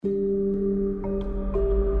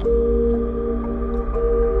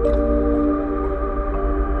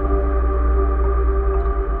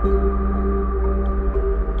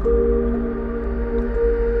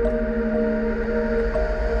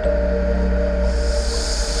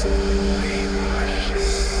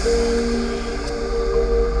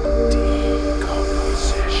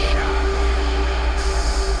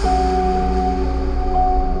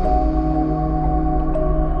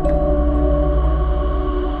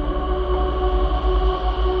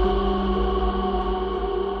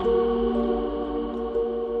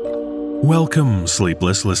Welcome,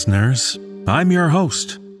 Sleepless listeners. I'm your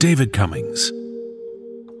host, David Cummings.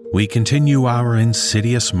 We continue our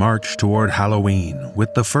insidious march toward Halloween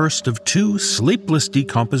with the first of 2 Sleepless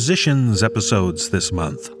Decompositions episodes this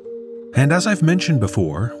month. And as I've mentioned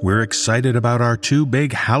before, we're excited about our 2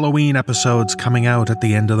 big Halloween episodes coming out at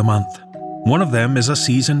the end of the month. One of them is a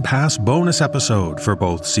Season Pass bonus episode for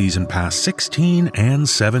both Season Pass 16 and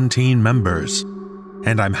 17 members.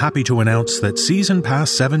 And I'm happy to announce that Season Pass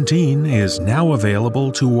 17 is now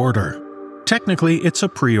available to order. Technically, it's a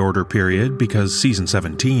pre-order period because Season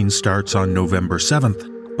 17 starts on November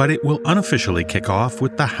 7th, but it will unofficially kick off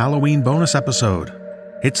with the Halloween bonus episode.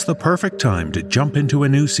 It's the perfect time to jump into a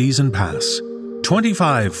new Season Pass.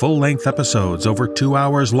 25 full-length episodes over 2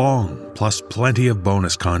 hours long, plus plenty of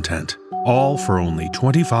bonus content, all for only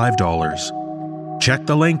 $25. Check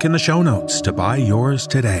the link in the show notes to buy yours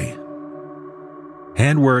today.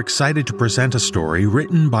 And we're excited to present a story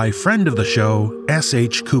written by friend of the show,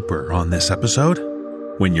 S.H. Cooper, on this episode.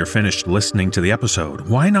 When you're finished listening to the episode,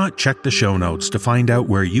 why not check the show notes to find out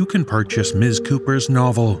where you can purchase Ms. Cooper's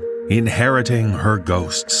novel, Inheriting Her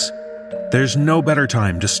Ghosts. There's no better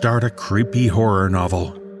time to start a creepy horror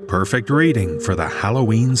novel. Perfect reading for the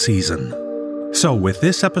Halloween season. So with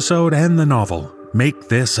this episode and the novel, make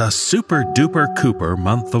this a super-duper Cooper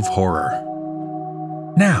month of horror.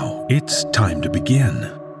 Now, it's time to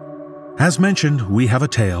begin. As mentioned, we have a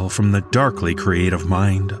tale from the darkly creative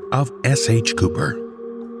mind of S.H. Cooper.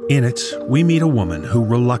 In it, we meet a woman who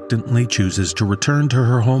reluctantly chooses to return to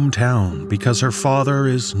her hometown because her father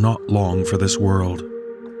is not long for this world.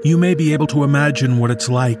 You may be able to imagine what it's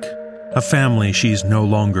like. A family she's no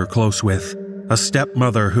longer close with. A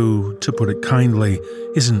stepmother who, to put it kindly,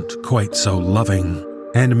 isn't quite so loving.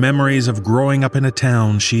 And memories of growing up in a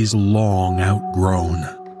town she's long outgrown.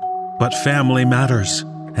 But family matters,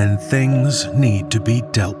 and things need to be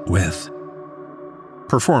dealt with.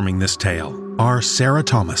 Performing this tale are Sarah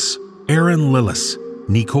Thomas, Erin Lillis,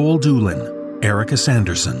 Nicole Doolin, Erica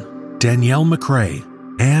Sanderson, Danielle McRae,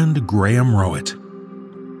 and Graham Rowett.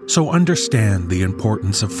 So understand the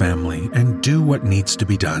importance of family and do what needs to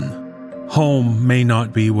be done. Home may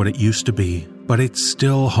not be what it used to be, but it's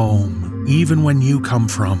still home, even when you come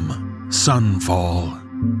from Sunfall.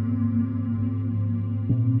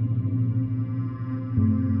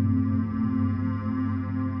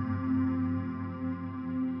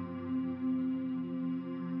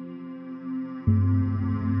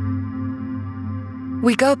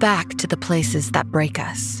 We go back to the places that break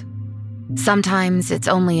us. Sometimes it's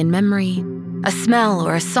only in memory, a smell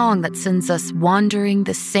or a song that sends us wandering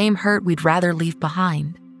the same hurt we'd rather leave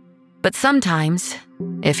behind. But sometimes,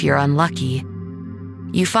 if you're unlucky,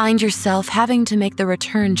 you find yourself having to make the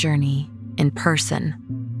return journey in person.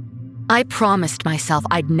 I promised myself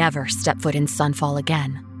I'd never step foot in Sunfall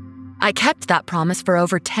again. I kept that promise for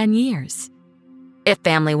over 10 years. If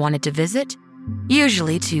family wanted to visit,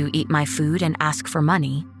 usually to eat my food and ask for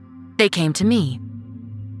money, they came to me.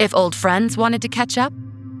 If old friends wanted to catch up,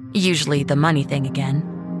 usually the money thing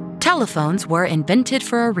again, telephones were invented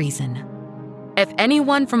for a reason. If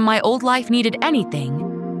anyone from my old life needed anything,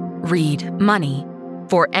 read money,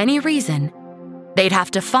 for any reason, they'd have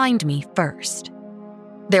to find me first.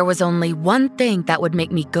 There was only one thing that would make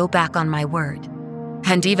me go back on my word,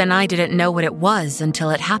 and even I didn't know what it was until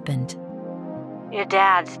it happened. Your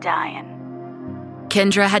dad's dying.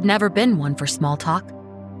 Kendra had never been one for small talk,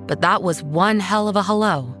 but that was one hell of a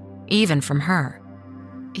hello, even from her.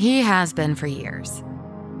 He has been for years.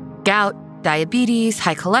 Gout, diabetes,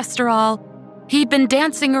 high cholesterol. He'd been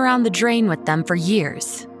dancing around the drain with them for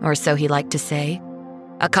years, or so he liked to say.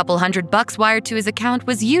 A couple $100 wired to his account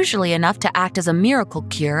was usually enough to act as a miracle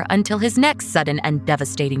cure until his next sudden and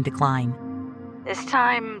devastating decline. This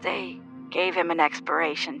time, they gave him an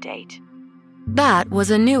expiration date. That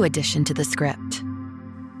was a new addition to the script.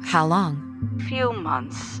 How long? Few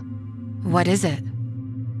months. What is it?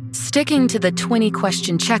 Sticking to the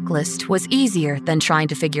 20-question checklist was easier than trying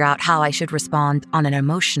to figure out how I should respond on an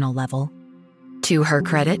emotional level. To her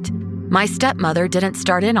credit, my stepmother didn't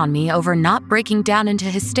start in on me over not breaking down into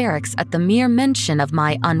hysterics at the mere mention of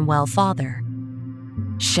my unwell father.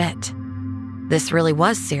 Shit. This really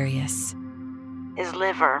was serious. His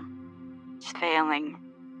liver is failing.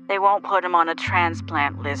 They won't put him on a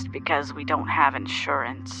transplant list because we don't have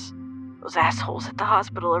insurance. Those assholes at the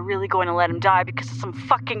hospital are really going to let him die because of some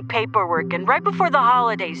fucking paperwork, and right before the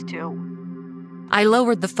holidays, too. I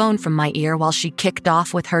lowered the phone from my ear while she kicked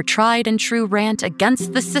off with her tried-and-true rant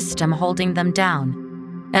against the system holding them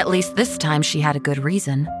down. At least this time she had a good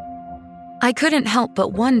reason. I couldn't help but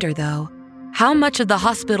wonder, though, how much of the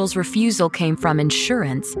hospital's refusal came from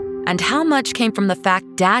insurance and how much came from the fact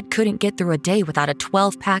Dad couldn't get through a day without a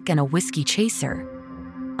 12-pack and a whiskey chaser.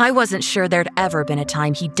 I wasn't sure there'd ever been a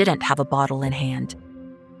time he didn't have a bottle in hand.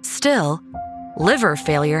 Still, liver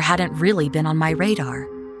failure hadn't really been on my radar.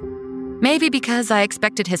 Maybe because I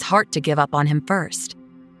expected his heart to give up on him first.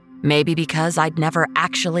 Maybe because I'd never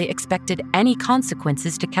actually expected any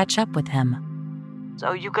consequences to catch up with him.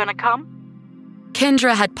 So you gonna come?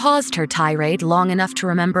 Kendra had paused her tirade long enough to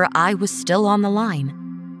remember I was still on the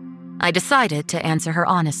line. I decided to answer her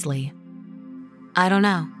honestly. I don't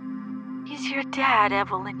know. He's your dad,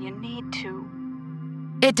 Evelyn. You need to.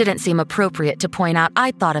 It didn't seem appropriate to point out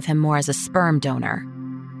I'd thought of him more as a sperm donor.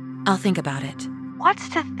 I'll think about it. What's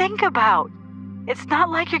to think about? It's not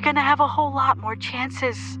like you're gonna have a whole lot more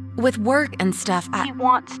chances. With work and stuff, He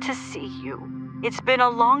wants to see you. It's been a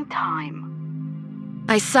long time.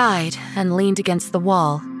 I sighed and leaned against the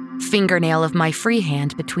wall, fingernail of my free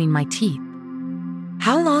hand between my teeth.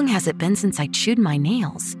 How long has it been since I chewed my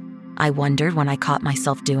nails? I wondered when I caught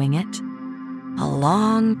myself doing it. A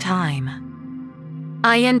long time.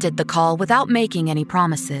 I ended the call without making any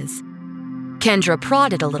promises. Kendra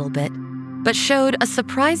prodded a little bit, but showed a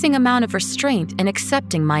surprising amount of restraint in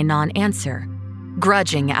accepting my non-answer,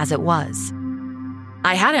 grudging as it was.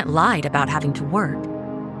 I hadn't lied about having to work.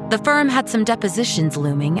 The firm had some depositions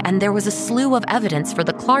looming, and there was a slew of evidence for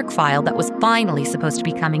the Clark file that was finally supposed to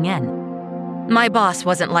be coming in. My boss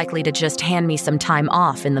wasn't likely to just hand me some time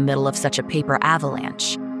off in the middle of such a paper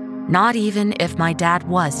avalanche, not even if my dad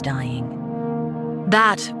was dying.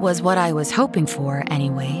 That was what I was hoping for,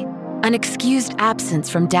 anyway. An excused absence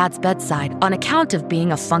from Dad's bedside on account of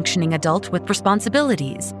being a functioning adult with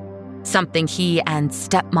responsibilities, something he and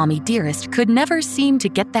stepmommy dearest could never seem to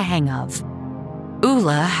get the hang of.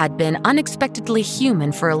 Ula had been unexpectedly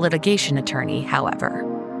human for a litigation attorney, however.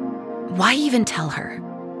 Why even tell her?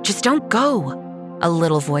 Just don't go, a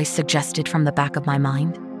little voice suggested from the back of my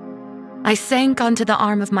mind. I sank onto the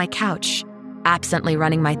arm of my couch, absently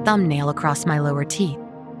running my thumbnail across my lower teeth.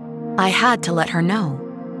 I had to let her know.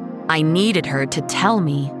 I needed her to tell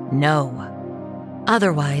me no.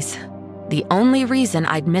 Otherwise, the only reason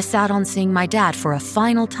I'd miss out on seeing my dad for a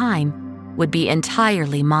final time would be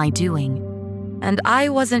entirely my doing. And I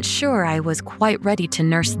wasn't sure I was quite ready to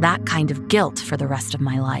nurse that kind of guilt for the rest of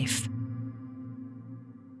my life.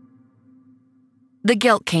 The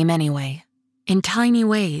guilt came anyway, in tiny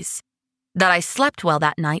ways. That I slept well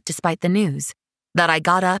that night despite the news. That I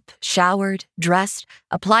got up, showered, dressed,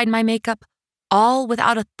 applied my makeup, all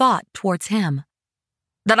without a thought towards him.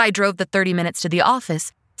 That I drove the 30 minutes to the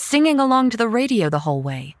office, singing along to the radio the whole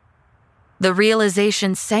way. The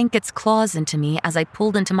realization sank its claws into me as I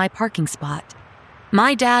pulled into my parking spot.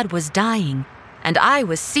 My dad was dying, and I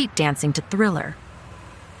was seat dancing to Thriller.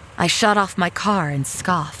 I shut off my car and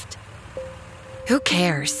scoffed. Who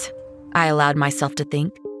cares? I allowed myself to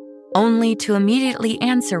think, only to immediately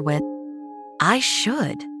answer with, I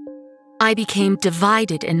should. I became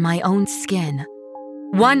divided in my own skin.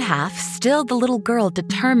 One half still the little girl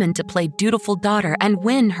determined to play dutiful daughter and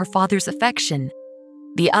win her father's affection.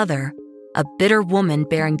 The other, a bitter woman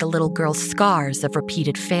bearing the little girl's scars of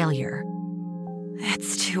repeated failure.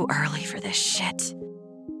 It's too early for this shit.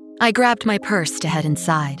 I grabbed my purse to head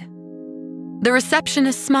inside. The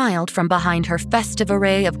receptionist smiled from behind her festive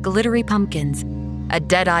array of glittery pumpkins, a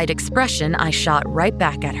dead-eyed expression I shot right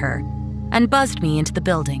back at her, and buzzed me into the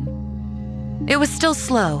building. It was still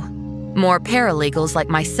slow, more paralegals like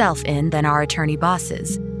myself in than our attorney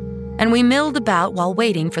bosses, and we milled about while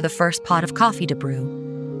waiting for the first pot of coffee to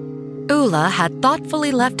brew. Ula had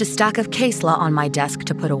thoughtfully left a stack of case law on my desk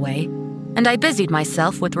to put away, and I busied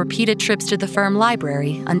myself with repeated trips to the firm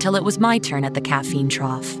library until it was my turn at the caffeine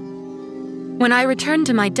trough. When I returned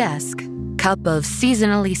to my desk, cup of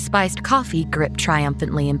seasonally spiced coffee gripped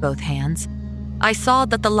triumphantly in both hands, I saw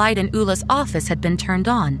that the light in Ula's office had been turned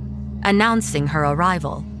on, announcing her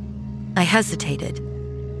arrival. I hesitated,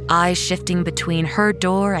 eyes shifting between her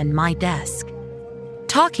door and my desk.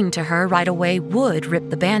 Talking to her right away would rip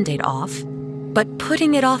the Band-Aid off, but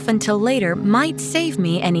putting it off until later might save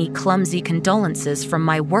me any clumsy condolences from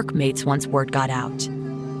my workmates once word got out.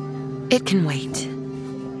 It can wait.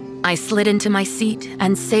 I slid into my seat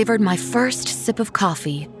and savored my first sip of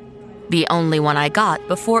coffee, the only one I got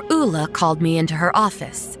before Ula called me into her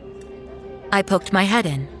office. I poked my head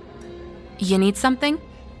in. You need something?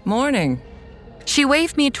 Morning. She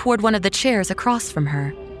waved me toward one of the chairs across from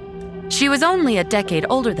her. She was only a decade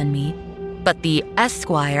older than me, but the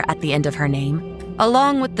Esquire at the end of her name,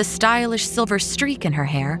 along with the stylish silver streak in her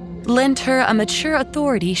hair, lent her a mature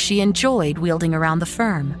authority she enjoyed wielding around the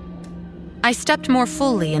firm. I stepped more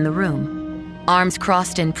fully in the room, arms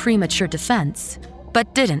crossed in premature defense,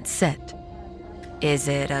 but didn't sit. Is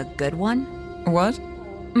it a good one? What?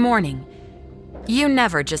 Morning. You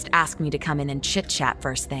never just ask me to come in and chit-chat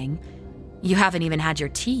first thing. You haven't even had your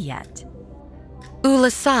tea yet.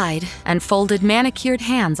 Ula sighed and folded manicured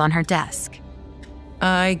hands on her desk.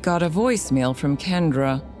 I got a voicemail from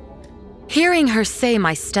Kendra. Hearing her say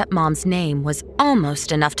my stepmom's name was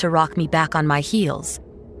almost enough to rock me back on my heels.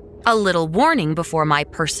 A little warning before my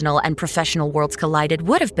personal and professional worlds collided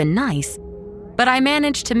would have been nice, but I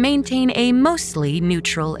managed to maintain a mostly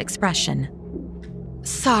neutral expression.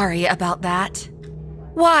 Sorry about that.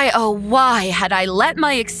 Why, oh why had I let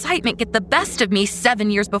my excitement get the best of me 7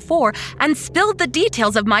 years before and spilled the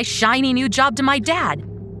details of my shiny new job to my dad?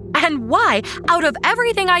 And why, out of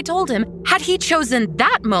everything I told him, had he chosen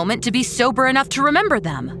that moment to be sober enough to remember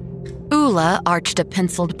them? Ula arched a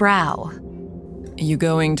penciled brow. You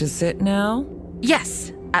going to sit now?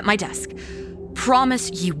 Yes, at my desk.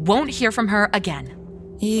 Promise you won't hear from her again.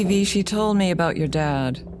 Evie, she told me about your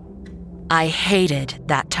dad. I hated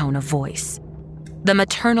that tone of voice. The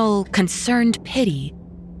maternal, concerned pity.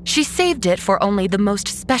 She saved it for only the most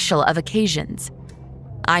special of occasions.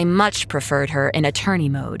 I much preferred her in attorney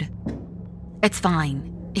mode. It's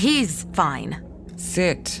fine. He's fine.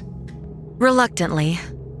 Sit. Reluctantly,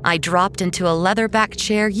 I dropped into a leather-back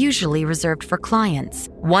chair usually reserved for clients,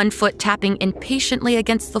 one foot tapping impatiently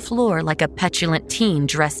against the floor like a petulant teen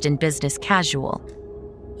dressed in business casual.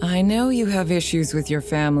 I know you have issues with your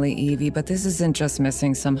family, Evie, but this isn't just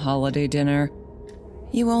missing some holiday dinner.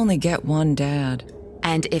 You only get one dad.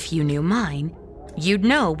 And if you knew mine, you'd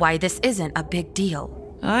know why this isn't a big deal.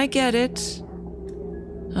 I get it.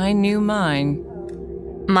 I knew mine.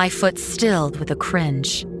 My foot stilled with a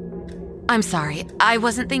cringe. I'm sorry, I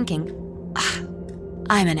wasn't thinking.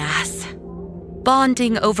 I'm an ass.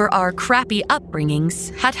 Bonding over our crappy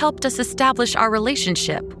upbringings had helped us establish our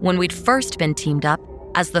relationship when we'd first been teamed up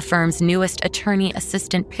as the firm's newest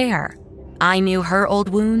attorney-assistant pair. I knew her old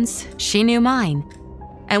wounds, she knew mine.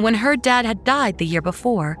 And when her dad had died the year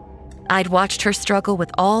before, I'd watched her struggle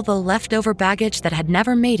with all the leftover baggage that had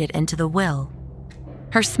never made it into the will.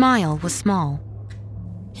 Her smile was small.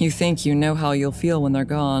 You think you know how you'll feel when they're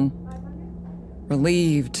gone.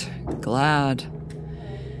 Relieved, glad,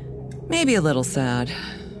 maybe a little sad.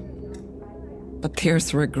 But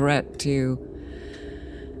there's regret, too.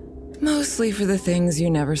 Mostly for the things you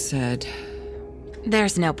never said.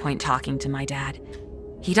 There's no point talking to my dad.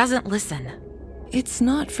 He doesn't listen. It's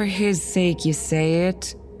not for his sake you say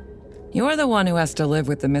it. You're the one who has to live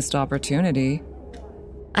with the missed opportunity.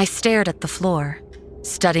 I stared at the floor,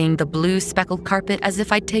 studying the blue speckled carpet as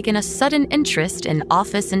if I'd taken a sudden interest in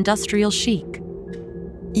office industrial chic.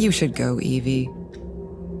 You should go, Evie.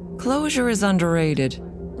 Closure is underrated.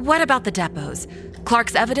 What about the depots?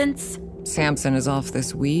 Clark's evidence? Samson is off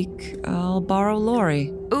this week. I'll borrow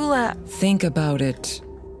Lori. Ula. Think about it.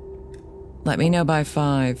 Let me know by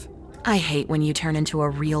 5. I hate when you turn into a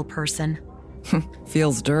real person.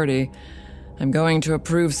 Feels dirty. I'm going to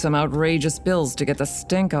approve some outrageous bills to get the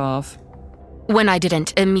stink off. When I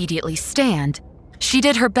didn't immediately stand, she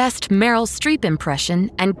did her best Meryl Streep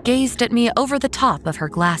impression and gazed at me over the top of her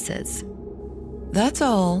glasses. That's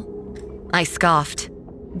all. I scoffed,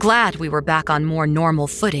 glad we were back on more normal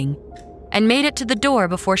footing, and made it to the door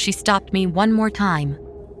before she stopped me one more time.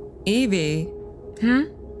 Evie?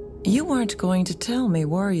 You weren't going to tell me,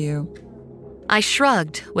 were you? I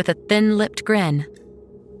shrugged with a thin-lipped grin.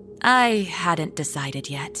 I hadn't decided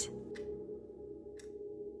yet.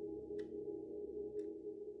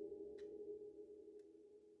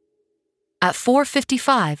 At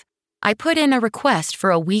 4:55, I put in a request for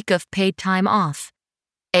a week of paid time off.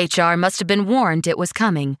 HR must have been warned it was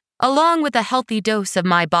coming, along with a healthy dose of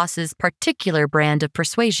my boss's particular brand of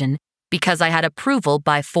persuasion, because I had approval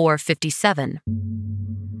by 4:57.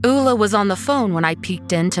 Ula was on the phone when I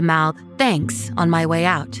peeked in to mouth thanks on my way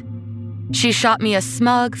out. She shot me a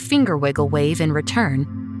smug finger wiggle wave in return,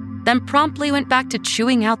 then promptly went back to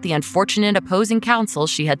chewing out the unfortunate opposing counsel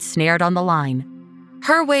she had snared on the line.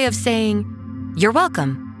 Her way of saying, "You're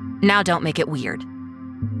welcome. Now don't make it weird."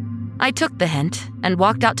 I took the hint and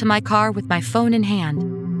walked out to my car with my phone in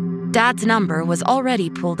hand. Dad's number was already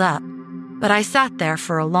pulled up, but I sat there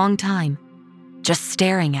for a long time, just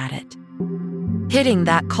staring at it. Hitting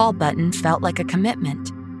that call button felt like a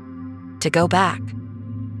commitment. To go back.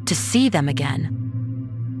 To see them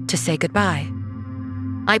again. To say goodbye.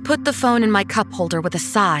 I put the phone in my cup holder with a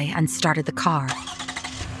sigh and started the car.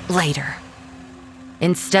 Later.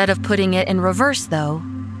 Instead of putting it in reverse, though,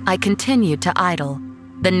 I continued to idle,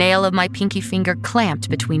 the nail of my pinky finger clamped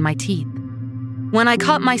between my teeth. When I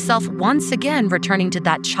caught myself once again returning to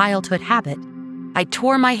that childhood habit, I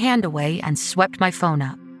tore my hand away and swept my phone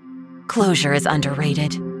up. Closure is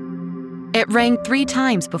underrated. It rang 3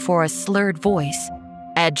 times before a slurred voice,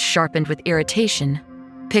 edge sharpened with irritation,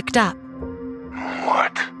 picked up.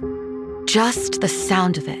 What? Just the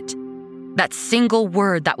sound of it. That single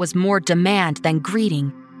word that was more demand than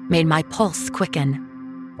greeting made my pulse quicken.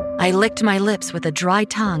 I licked my lips with a dry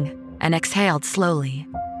tongue and exhaled slowly.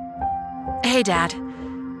 Hey, Dad.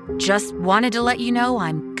 Just wanted to let you know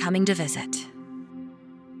I'm coming to visit.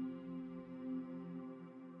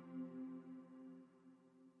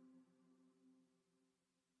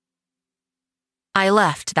 I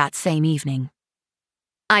left that same evening.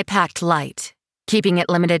 I packed light, keeping it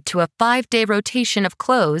limited to a 5-day rotation of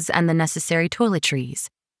clothes and the necessary toiletries.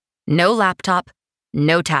 No laptop,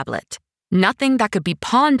 no tablet, nothing that could be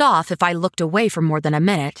pawned off if I looked away for more than a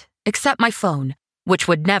minute, except my phone, which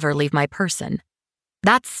would never leave my person.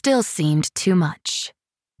 That still seemed too much.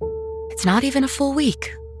 It's not even a full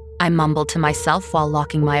week, I mumbled to myself while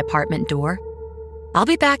locking my apartment door. I'll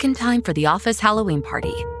be back in time for the office Halloween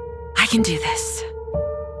party. I can do this.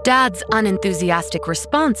 Dad's unenthusiastic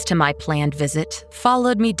response to my planned visit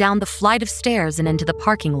followed me down the flight of stairs and into the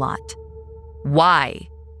parking lot. Why?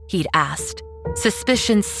 He'd asked,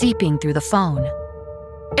 suspicion seeping through the phone.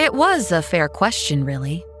 It was a fair question,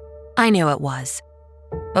 really. I knew it was.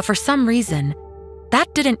 But for some reason,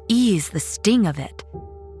 that didn't ease the sting of it.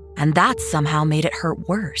 And that somehow made it hurt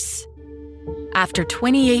worse. After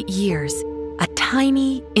 28 years, a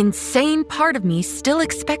tiny, insane part of me still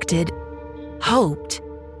expected, hoped,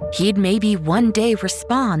 he'd maybe one day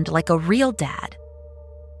respond like a real dad.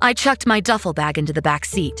 I chucked my duffel bag into the back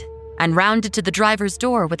seat and rounded to the driver's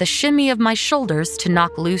door with a shimmy of my shoulders to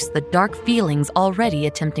knock loose the dark feelings already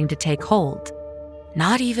attempting to take hold.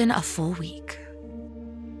 Not even a full week.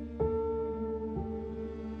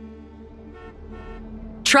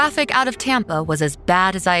 Traffic out of Tampa was as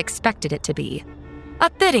bad as I expected it to be. A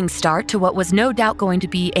fitting start to what was no doubt going to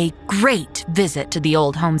be a great visit to the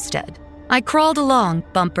old homestead. I crawled along,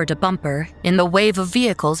 bumper to bumper, in the wave of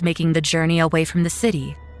vehicles making the journey away from the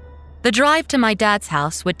city. The drive to my dad's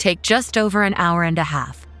house would take just over an hour and a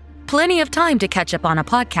half. Plenty of time to catch up on a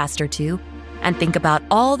podcast or two and think about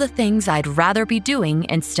all the things I'd rather be doing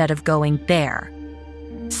instead of going there.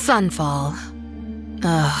 Sunfall.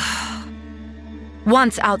 Ugh.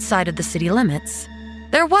 Once outside of the city limits,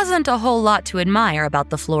 there wasn't a whole lot to admire about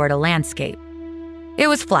the Florida landscape. It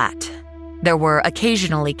was flat. There were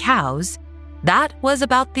occasionally cows. That was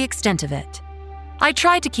about the extent of it. I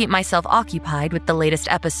tried to keep myself occupied with the latest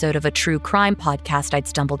episode of a true crime podcast I'd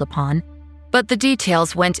stumbled upon, but the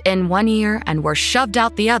details went in one ear and were shoved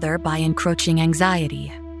out the other by encroaching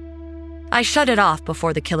anxiety. I shut it off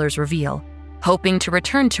before the killer's reveal, hoping to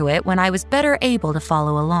return to it when I was better able to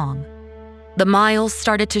follow along. The miles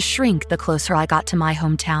started to shrink the closer I got to my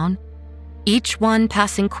hometown, each one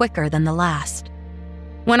passing quicker than the last.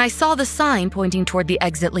 When I saw the sign pointing toward the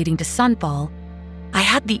exit leading to Sunfall, I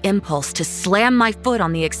had the impulse to slam my foot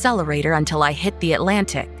on the accelerator until I hit the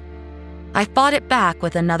Atlantic. I fought it back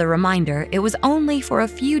with another reminder it was only for a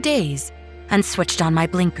few days and switched on my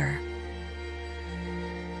blinker.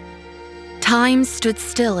 Time stood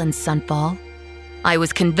still in Sunfall. I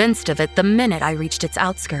was convinced of it the minute I reached its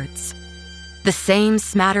outskirts. The same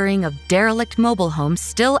smattering of derelict mobile homes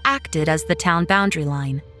still acted as the town boundary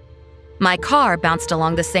line. My car bounced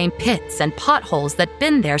along the same pits and potholes that'd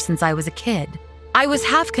been there since I was a kid. I was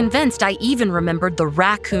half convinced I even remembered the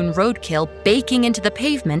raccoon roadkill baking into the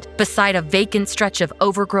pavement beside a vacant stretch of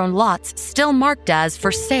overgrown lots still marked as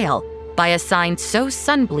for sale by a sign so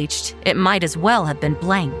sun-bleached it might as well have been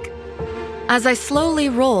blank. As I slowly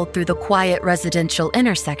rolled through the quiet residential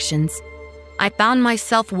intersections, I found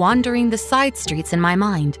myself wandering the side streets in my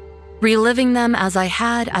mind, reliving them as I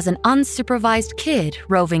had as an unsupervised kid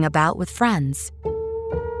roving about with friends.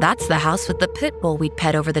 That's the house with the pit bull we'd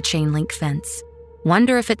pet over the chain-link fence.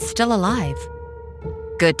 Wonder if it's still alive.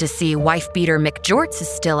 Good to see wife-beater Mick Jorts is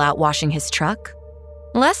still out washing his truck.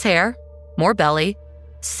 Less hair, more belly,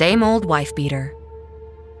 same old wife-beater.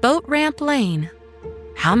 Boat Ramp Lane.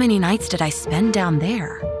 How many nights did I spend down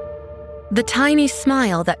there? The tiny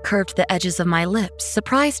smile that curved the edges of my lips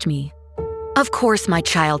surprised me. Of course, my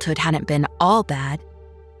childhood hadn't been all bad,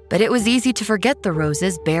 but it was easy to forget the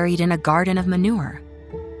roses buried in a garden of manure.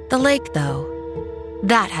 The lake, though,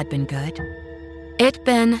 that had been good. It'd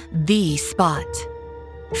been the spot.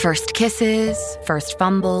 First kisses, first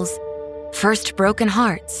fumbles, first broken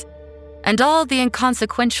hearts, and all the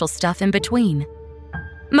inconsequential stuff in between.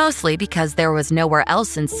 Mostly because there was nowhere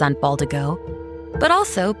else in Sunfall to go, but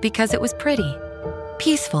also because it was pretty,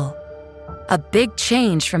 peaceful. A big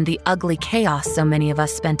change from the ugly chaos so many of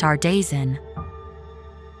us spent our days in.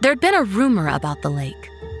 There'd been a rumor about the lake,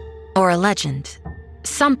 or a legend,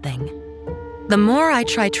 something. The more I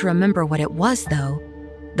tried to remember what it was, though,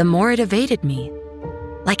 the more it evaded me,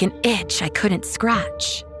 like an itch I couldn't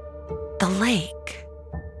scratch. The lake.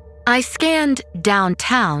 I scanned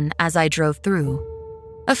downtown as I drove through.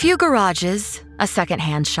 A few garages, a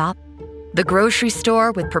secondhand shop, the grocery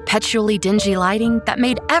store with perpetually dingy lighting that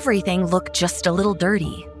made everything look just a little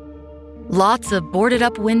dirty. Lots of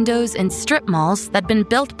boarded-up windows in strip malls that'd been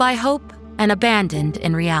built by hope and abandoned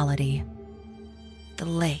in reality. The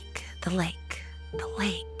lake, the lake, the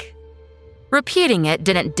lake. Repeating it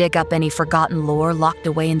didn't dig up any forgotten lore locked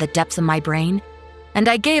away in the depths of my brain, and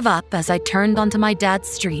I gave up as I turned onto my dad's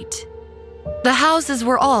street. The houses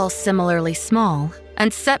were all similarly small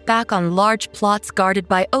and set back on large plots guarded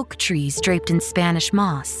by oak trees draped in Spanish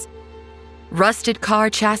moss. Rusted car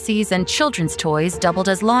chassis and children's toys doubled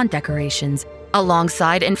as lawn decorations,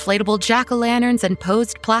 alongside inflatable jack-o'-lanterns and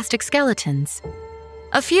posed plastic skeletons.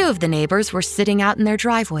 A few of the neighbors were sitting out in their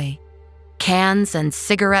driveway, cans and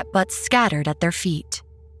cigarette butts scattered at their feet.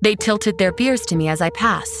 They tilted their beers to me as I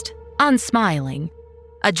passed, unsmiling,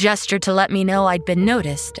 a gesture to let me know I'd been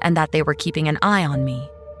noticed and that they were keeping an eye on me.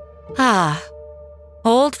 Ah,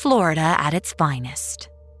 old Florida at its finest.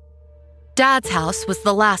 Dad's house was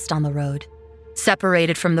the last on the road,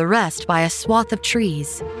 separated from the rest by a swath of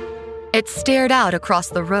trees. It stared out across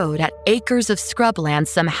the road at acres of scrubland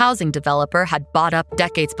some housing developer had bought up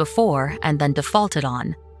decades before and then defaulted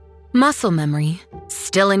on. Muscle memory,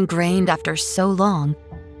 still ingrained after so long,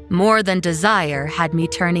 more than desire had me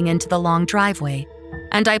turning into the long driveway,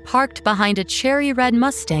 and I parked behind a cherry red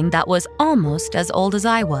Mustang that was almost as old as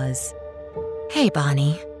I was. "Hey,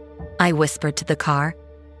 Bonnie," I whispered to the car,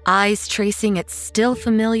 eyes tracing its still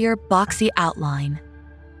familiar, boxy outline.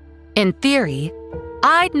 In theory,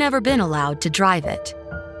 I'd never been allowed to drive it.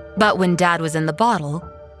 But when Dad was in the bottle,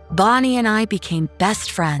 Bonnie and I became best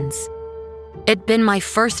friends. It'd been my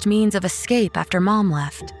first means of escape after Mom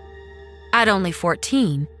left. At only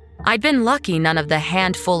 14, I'd been lucky none of the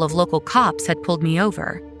handful of local cops had pulled me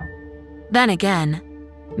over. Then again,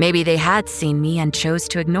 maybe they had seen me and chose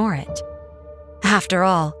to ignore it. After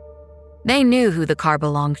all, they knew who the car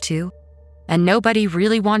belonged to, and nobody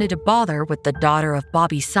really wanted to bother with the daughter of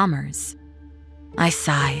Bobby Summers. I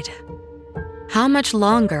sighed. How much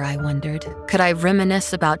longer, I wondered, could I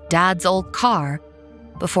reminisce about Dad's old car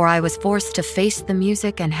before I was forced to face the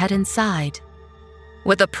music and head inside?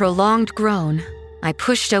 With a prolonged groan, I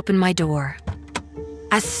pushed open my door.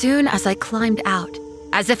 As soon as I climbed out,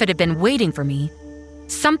 as if it had been waiting for me,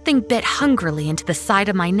 something bit hungrily into the side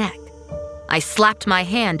of my neck. I slapped my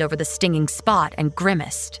hand over the stinging spot and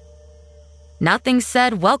grimaced. Nothing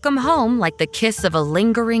said welcome home like the kiss of a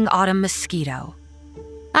lingering autumn mosquito.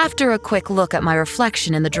 After a quick look at my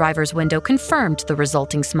reflection in the driver's window confirmed the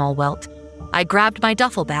resulting small welt, I grabbed my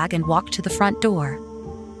duffel bag and walked to the front door.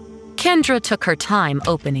 Kendra took her time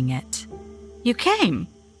opening it. "You came?"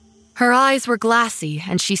 Her eyes were glassy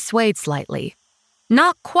and she swayed slightly.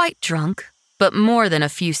 Not quite drunk, but more than a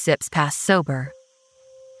few sips past sober.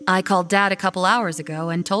 I called Dad a couple hours ago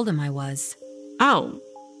and told him I was. "Oh.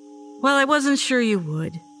 Well, I wasn't sure you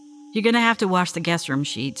would. You're gonna have to wash the guest room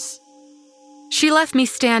sheets." She left me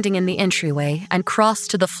standing in the entryway and crossed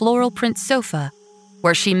to the floral print sofa,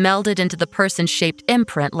 where she melded into the person-shaped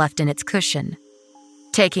imprint left in its cushion.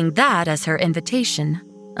 Taking that as her invitation,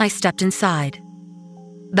 I stepped inside.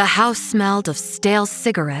 The house smelled of stale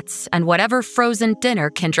cigarettes and whatever frozen dinner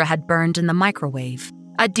Kendra had burned in the microwave.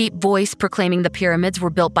 A deep voice proclaiming the pyramids were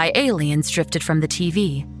built by aliens drifted from the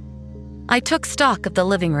TV. I took stock of the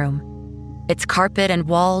living room, its carpet and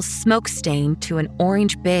walls smoke-stained to an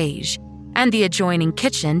orange beige, and the adjoining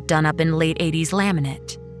kitchen done up in late 80s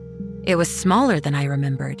laminate. It was smaller than I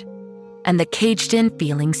remembered, and the caged-in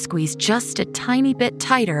feeling squeezed just a tiny bit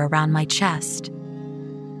tighter around my chest.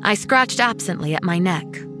 I scratched absently at my neck,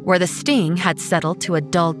 where the sting had settled to a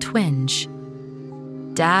dull twinge.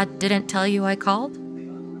 "Dad didn't tell you I called?"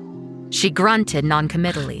 She grunted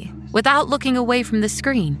noncommittally, without looking away from the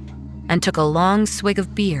screen, and took a long swig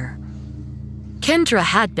of beer. Kendra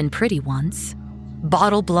had been pretty once.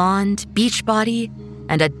 Bottle blonde, beach body,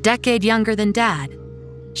 and a decade younger than Dad.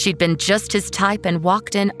 She'd been just his type and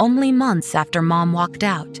walked in only months after Mom walked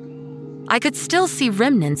out. I could still see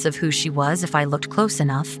remnants of who she was if I looked close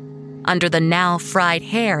enough, under the now fried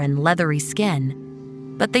hair and leathery skin.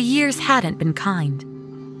 But the years hadn't been kind.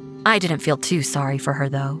 I didn't feel too sorry for her,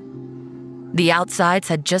 though. The outsides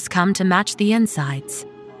had just come to match the insides.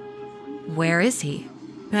 "Where is he?"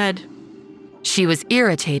 "Bed." She was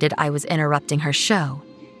irritated I was interrupting her show.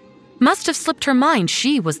 Must have slipped her mind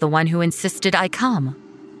she was the one who insisted I come.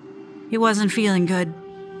 "He wasn't feeling good.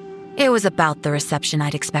 It was about the reception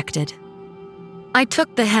I'd expected. I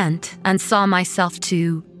took the hint and saw myself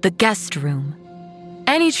to the guest room.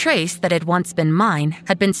 Any trace that had once been mine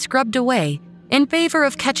had been scrubbed away in favor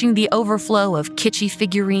of catching the overflow of kitschy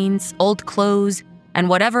figurines, old clothes, and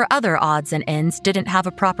whatever other odds and ends didn't have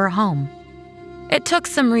a proper home. It took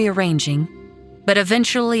some rearranging, but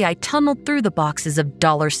eventually I tunneled through the boxes of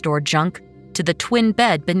dollar store junk to the twin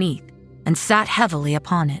bed beneath and sat heavily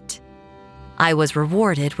upon it. I was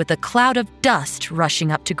rewarded with a cloud of dust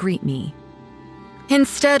rushing up to greet me.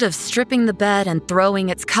 Instead of stripping the bed and throwing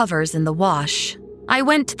its covers in the wash, I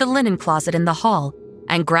went to the linen closet in the hall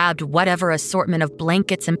and grabbed whatever assortment of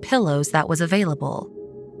blankets and pillows that was available.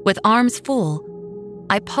 With arms full,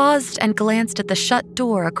 I paused and glanced at the shut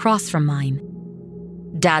door across from mine.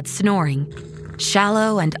 Dad's snoring,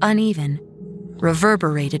 shallow and uneven,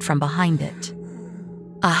 reverberated from behind it.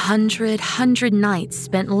 100 nights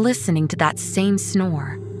spent listening to that same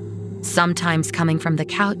snore, sometimes coming from the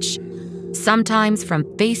couch, sometimes from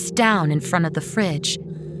face down in front of the fridge,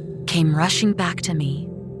 came rushing back to me.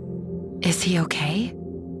 Is he okay?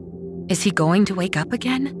 Is he going to wake up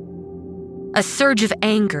again? A surge of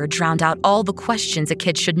anger drowned out all the questions a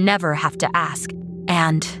kid should never have to ask,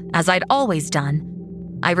 and, as I'd always done,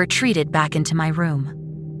 I retreated back into my room.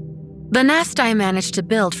 The nest I managed to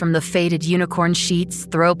build from the faded unicorn sheets,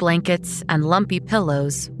 throw blankets, and lumpy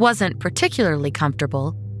pillows wasn't particularly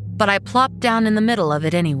comfortable, but I plopped down in the middle of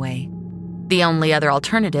it anyway. The only other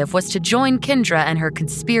alternative was to join Kendra and her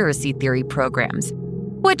conspiracy theory programs,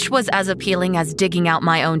 which was as appealing as digging out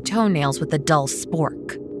my own toenails with a dull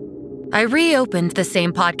spork. I reopened the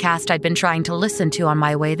same podcast I'd been trying to listen to on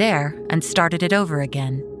my way there and started it over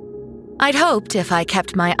again. I'd hoped if I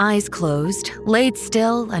kept my eyes closed, laid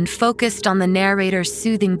still, and focused on the narrator's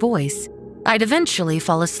soothing voice, I'd eventually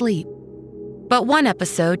fall asleep. But one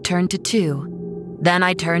episode turned to 2. Then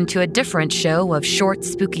I turned to a different show of short,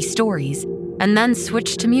 spooky stories, and then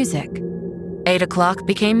switched to music. 8 o'clock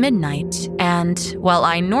became midnight, and while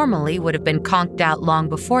I normally would have been conked out long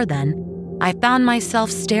before then, I found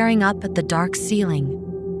myself staring up at the dark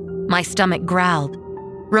ceiling. My stomach growled,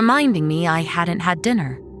 reminding me I hadn't had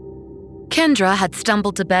dinner. Kendra had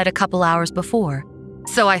stumbled to bed a couple hours before,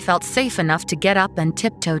 so I felt safe enough to get up and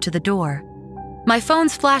tiptoe to the door. My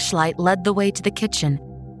phone's flashlight led the way to the kitchen,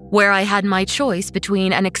 where I had my choice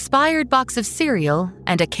between an expired box of cereal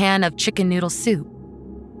and a can of chicken noodle soup.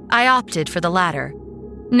 I opted for the latter,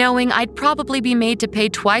 knowing I'd probably be made to pay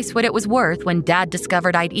twice what it was worth when Dad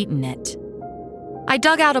discovered I'd eaten it. I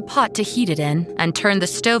dug out a pot to heat it in and turned the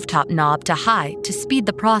stovetop knob to high to speed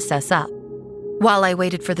the process up. While I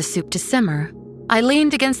waited for the soup to simmer, I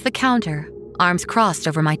leaned against the counter, arms crossed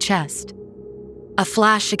over my chest. A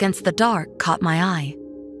flash against the dark caught my eye.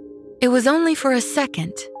 It was only for a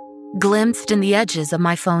second, glimpsed in the edges of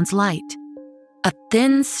my phone's light. A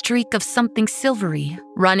thin streak of something silvery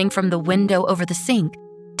running from the window over the sink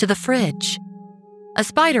to the fridge. A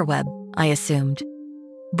spiderweb, I assumed.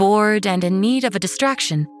 Bored and in need of a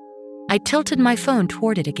distraction, I tilted my phone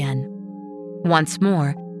toward it again. Once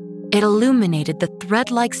more, it illuminated the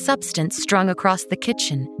thread-like substance strung across the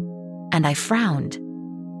kitchen, and I frowned.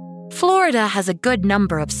 Florida has a good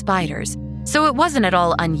number of spiders, so it wasn't at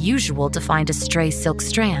all unusual to find a stray silk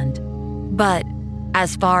strand. But,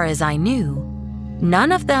 as far as I knew,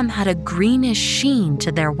 none of them had a greenish sheen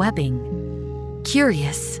to their webbing.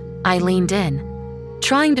 Curious, I leaned in,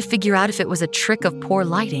 trying to figure out if it was a trick of poor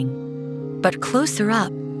lighting. But closer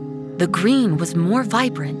up, the green was more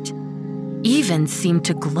vibrant, even seemed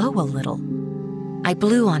to glow a little. I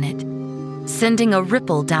blew on it, sending a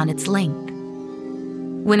ripple down its length.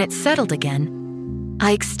 When it settled again,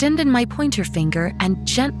 I extended my pointer finger and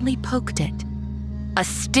gently poked it. A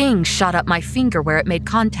sting shot up my finger where it made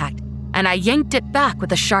contact, and I yanked it back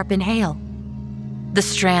with a sharp inhale. The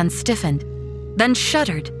strand stiffened, then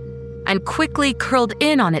shuddered, and quickly curled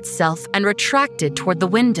in on itself and retracted toward the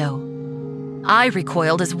window. I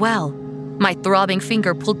recoiled as well. My throbbing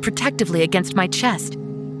finger pulled protectively against my chest,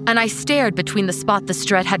 and I stared between the spot the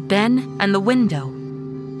strand had been and the window.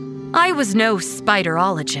 I was no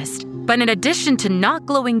spiderologist, but in addition to not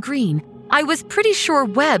glowing green, I was pretty sure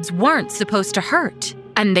webs weren't supposed to hurt,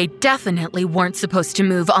 and they definitely weren't supposed to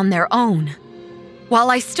move on their own. While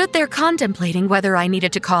I stood there contemplating whether I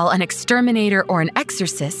needed to call an exterminator or an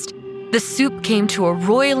exorcist, the soup came to a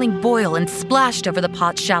roiling boil and splashed over the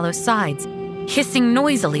pot's shallow sides, hissing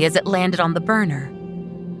noisily as it landed on the burner.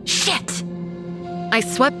 Shit! I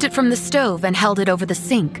swept it from the stove and held it over the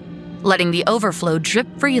sink, letting the overflow drip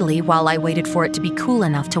freely while I waited for it to be cool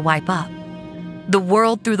enough to wipe up. The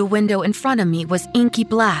world through the window in front of me was inky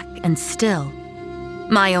black and still.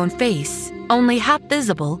 My own face, only half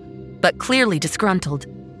visible, but clearly disgruntled,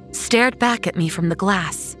 stared back at me from the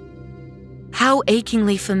glass. How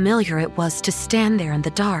achingly familiar it was to stand there in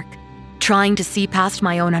the dark, trying to see past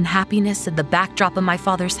my own unhappiness and the backdrop of my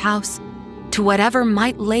father's house to whatever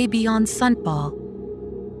might lay beyond Sunfall.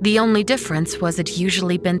 The only difference was it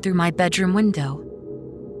usually been through my bedroom window.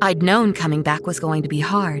 I'd known coming back was going to be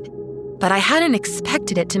hard, but I hadn't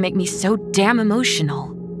expected it to make me so damn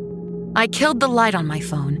emotional. I killed the light on my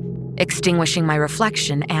phone, extinguishing my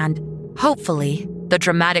reflection and, hopefully, the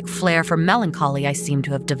dramatic flair for melancholy I seemed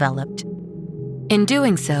to have developed. In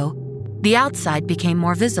doing so, the outside became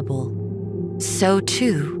more visible. So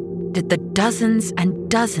too did the dozens and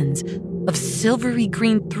dozens of silvery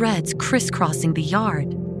green threads crisscrossing the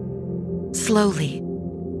yard. Slowly,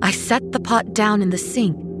 I set the pot down in the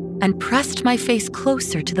sink and pressed my face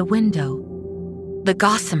closer to the window. The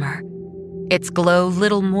gossamer, its glow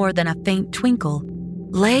little more than a faint twinkle,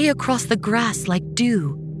 lay across the grass like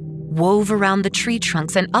dew, wove around the tree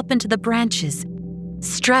trunks and up into the branches,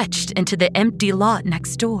 stretched into the empty lot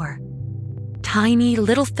next door. Tiny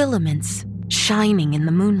little filaments shining in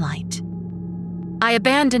the moonlight. I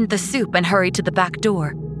abandoned the soup and hurried to the back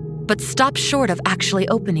door, but stopped short of actually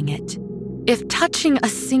opening it. If touching a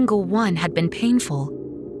single one had been painful,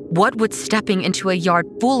 what would stepping into a yard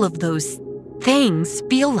full of those things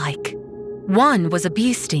feel like? One was a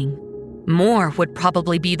bee sting. More would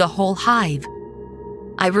probably be the whole hive.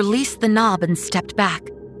 I released the knob and stepped back,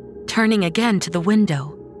 turning again to the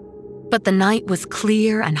window. But the night was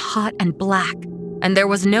clear and hot and black, and there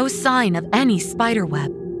was no sign of any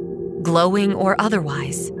spiderweb, glowing or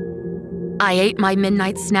otherwise. I ate my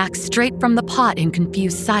midnight snack straight from the pot in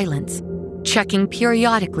confused silence, checking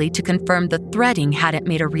periodically to confirm the threading hadn't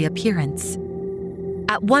made a reappearance.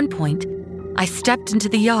 At one point, I stepped into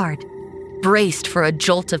the yard, braced for a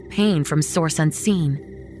jolt of pain from source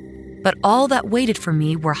unseen. But all that waited for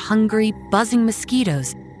me were hungry, buzzing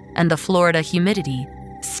mosquitoes and the Florida humidity,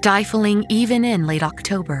 stifling even in late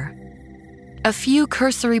October. A few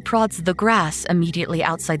cursory prods of the grass immediately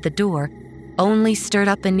outside the door only stirred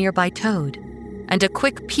up a nearby toad, and a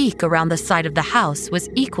quick peek around the side of the house was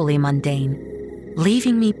equally mundane,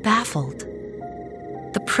 leaving me baffled.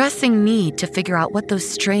 The pressing need to figure out what those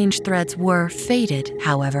strange threads were faded,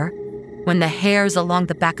 however, when the hairs along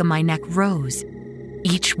the back of my neck rose,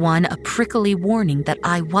 each one a prickly warning that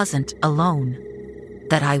I wasn't alone,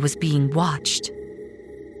 that I was being watched.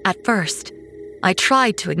 At first, I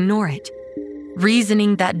tried to ignore it,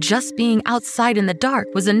 reasoning that just being outside in the dark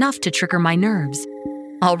was enough to trigger my nerves,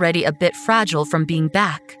 already a bit fragile from being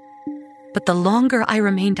back. But the longer I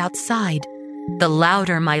remained outside, the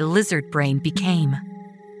louder my lizard brain became.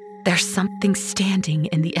 There's something standing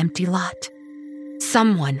in the empty lot.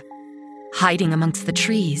 Someone hiding amongst the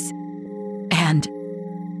trees. And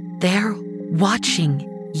they're watching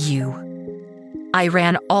you. I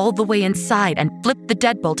ran all the way inside and flipped the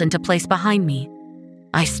deadbolt into place behind me.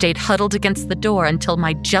 I stayed huddled against the door until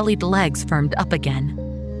my jellied legs firmed up again.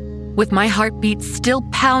 With my heartbeat still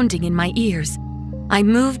pounding in my ears, I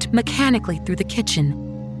moved mechanically through the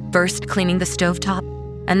kitchen, first cleaning the stovetop,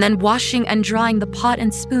 and then washing and drying the pot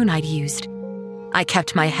and spoon I'd used. I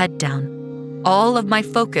kept my head down, all of my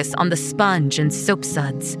focus on the sponge and soap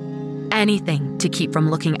suds, anything to keep from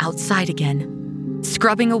looking outside again.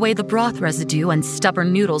 Scrubbing away the broth residue and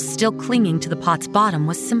stubborn noodles still clinging to the pot's bottom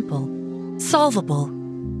was simple, solvable.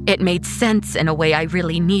 It made sense in a way I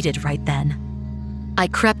really needed right then. I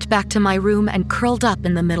crept back to my room and curled up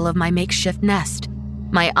in the middle of my makeshift nest,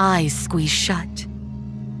 my eyes squeezed shut.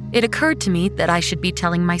 It occurred to me that I should be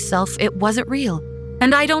telling myself it wasn't real,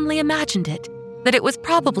 and I'd only imagined it, that it was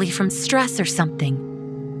probably from stress or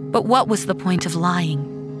something. But what was the point of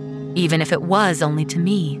lying? Even if it was only to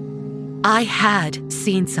me. I had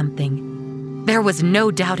seen something. There was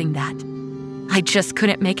no doubting that. I just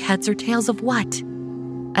couldn't make heads or tails of what.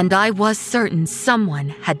 And I was certain someone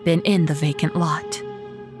had been in the vacant lot.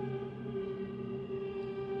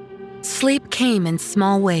 Sleep came in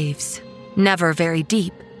small waves, never very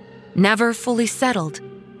deep, never fully settled,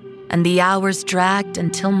 and the hours dragged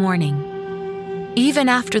until morning. Even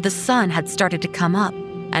after the sun had started to come up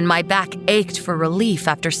and my back ached for relief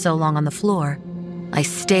after so long on the floor, I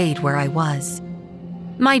stayed where I was.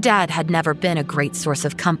 My dad had never been a great source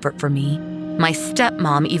of comfort for me, my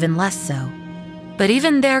stepmom even less so. But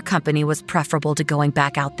even their company was preferable to going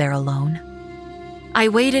back out there alone. I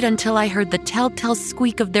waited until I heard the telltale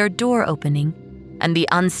squeak of their door opening and the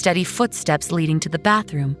unsteady footsteps leading to the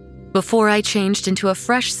bathroom before I changed into a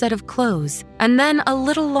fresh set of clothes, and then a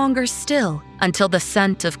little longer still until the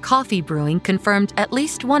scent of coffee brewing confirmed at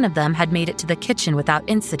least one of them had made it to the kitchen without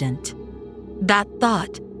incident. That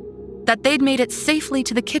thought, That they'd made it safely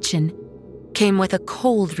to the kitchen came with a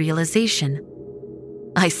cold realization.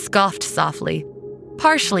 I scoffed softly,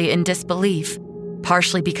 partially in disbelief,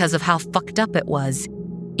 partially because of how fucked up it was,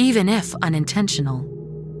 even if unintentional.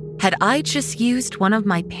 Had I just used one of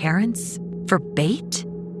my parents for bait?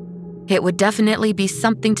 It would definitely be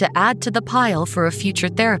something to add to the pile for a future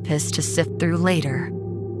therapist to sift through later.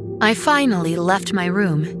 I finally left my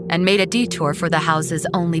room and made a detour for the house's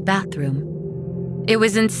only bathroom. It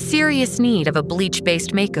was in serious need of a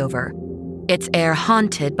bleach-based makeover, its air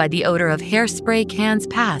haunted by the odor of hairspray cans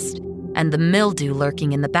past and the mildew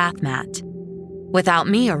lurking in the bath mat. Without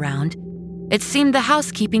me around, it seemed the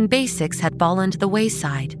housekeeping basics had fallen to the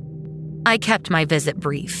wayside. I kept my visit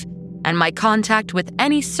brief, and my contact with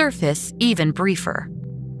any surface even briefer.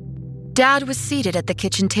 Dad was seated at the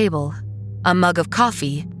kitchen table, a mug of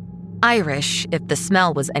coffee, Irish if the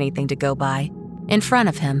smell was anything to go by, in front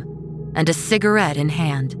of him, and a cigarette in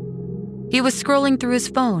hand. He was scrolling through his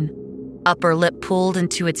phone, upper lip pulled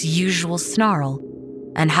into its usual snarl,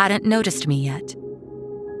 and hadn't noticed me yet.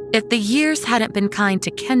 If the years hadn't been kind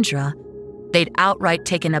to Kendra, they'd outright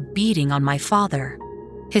taken a beating on my father.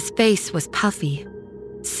 His face was puffy,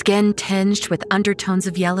 skin tinged with undertones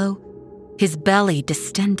of yellow, his belly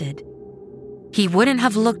distended. He wouldn't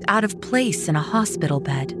have looked out of place in a hospital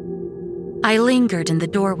bed. I lingered in the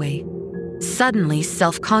doorway, suddenly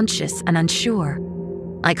self-conscious and unsure.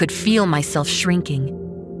 I could feel myself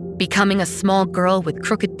shrinking, becoming a small girl with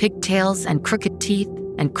crooked pigtails and crooked teeth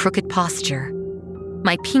and crooked posture.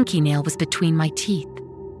 My pinky nail was between my teeth.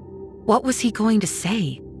 What was he going to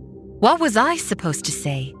say? What was I supposed to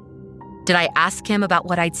say? Did I ask him about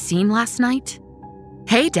what I'd seen last night?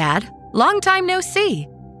 Hey, Dad, long time no see.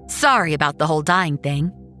 Sorry about the whole dying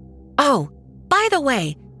thing. Oh, by the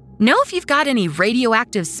way, know if you've got any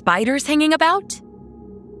radioactive spiders hanging about?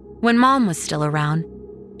 When Mom was still around,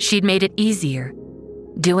 she'd made it easier,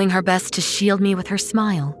 doing her best to shield me with her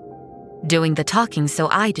smile, doing the talking so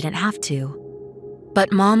I didn't have to.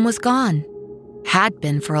 But Mom was gone, had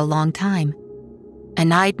been for a long time,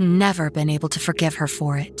 and I'd never been able to forgive her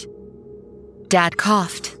for it. Dad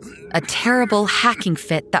coughed, a terrible hacking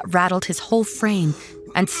fit that rattled his whole frame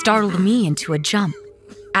and startled me into a jump.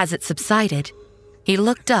 As it subsided, he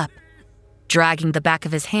looked up, dragging the back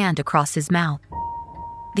of his hand across his mouth.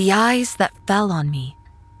 The eyes that fell on me,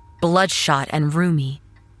 bloodshot and rheumy,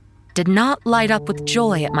 did not light up with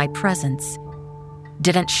joy at my presence,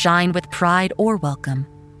 didn't shine with pride or welcome,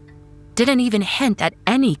 didn't even hint at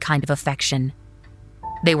any kind of affection.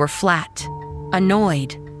 They were flat,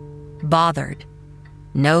 annoyed, bothered.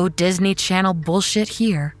 No Disney Channel bullshit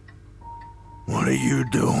here. What are you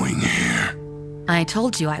doing here? I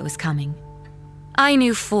told you I was coming. I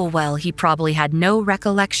knew full well he probably had no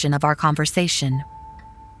recollection of our conversation.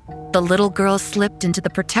 The little girl slipped into the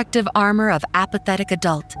protective armor of apathetic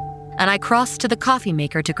adult, and I crossed to the coffee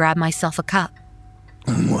maker to grab myself a cup.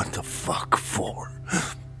 What the fuck for?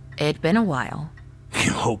 It'd been a while.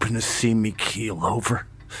 You hoping to see me keel over?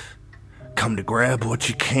 Come to grab what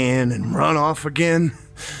you can and run off again?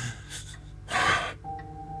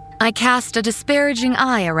 I cast a disparaging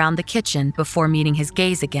eye around the kitchen before meeting his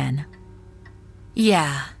gaze again.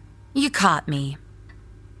 Yeah, you caught me.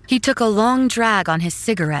 He took a long drag on his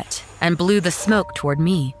cigarette and blew the smoke toward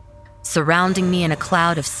me, surrounding me in a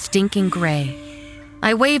cloud of stinking gray.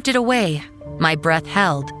 I waved it away, my breath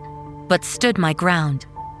held, but stood my ground.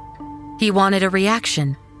 He wanted a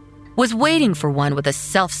reaction, was waiting for one with a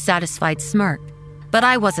self-satisfied smirk, but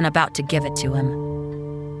I wasn't about to give it to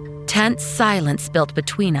him. Tense silence built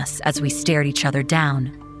between us as we stared each other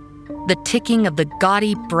down. The ticking of the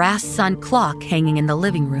gaudy brass sun clock hanging in the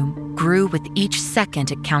living room grew with each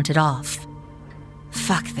second it counted off.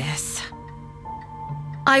 Fuck this.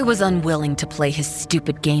 I was unwilling to play his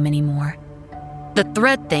stupid game anymore. The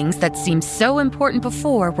thread things that seemed so important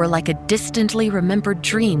before were like a distantly remembered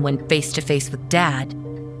dream when face to face with Dad.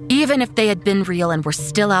 Even if they had been real and were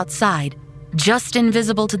still outside, just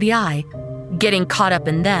invisible to the eye, getting caught up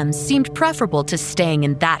in them seemed preferable to staying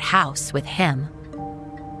in that house with him.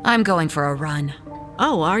 I'm going for a run.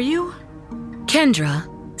 Oh, are you? Kendra,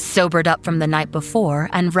 sobered up from the night before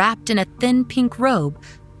and wrapped in a thin pink robe,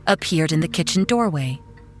 appeared in the kitchen doorway.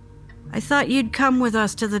 I thought you'd come with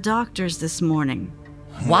us to the doctor's this morning.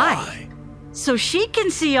 Why? So she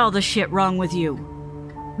can see all the shit wrong with you.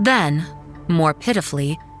 Then, more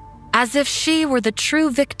pitifully, as if she were the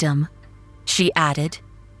true victim, she added,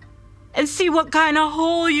 And see what kind of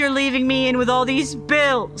hole you're leaving me in with all these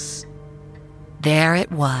bills. There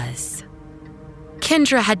it was.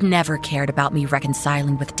 Kendra had never cared about me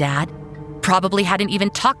reconciling with Dad, probably hadn't even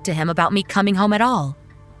talked to him about me coming home at all.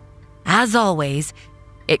 As always,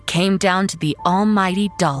 it came down to the almighty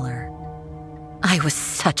dollar. I was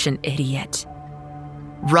such an idiot.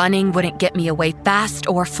 Running wouldn't get me away fast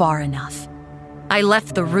or far enough. I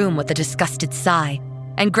left the room with a disgusted sigh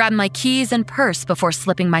and grabbed my keys and purse before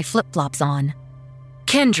slipping my flip-flops on.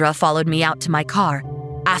 Kendra followed me out to my car,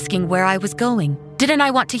 asking where I was going. Didn't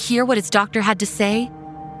I want to hear what his doctor had to say?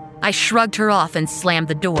 I shrugged her off and slammed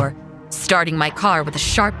the door, starting my car with a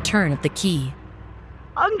sharp turn of the key.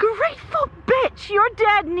 Ungrateful bitch! Your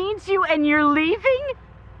dad needs you and you're leaving?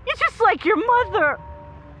 You're just like your mother.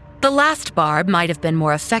 The last barb might have been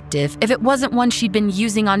more effective if it wasn't one she'd been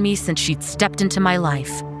using on me since she'd stepped into my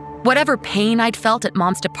life. Whatever pain I'd felt at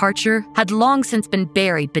Mom's departure had long since been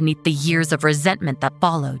buried beneath the years of resentment that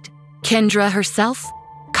followed. Kendra herself,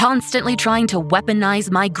 constantly trying to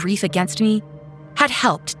weaponize my grief against me, had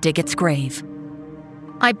helped dig its grave.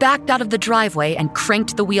 I backed out of the driveway and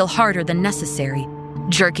cranked the wheel harder than necessary,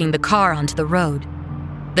 jerking the car onto the road.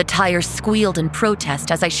 The tires squealed in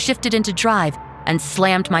protest as I shifted into drive and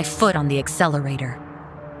slammed my foot on the accelerator.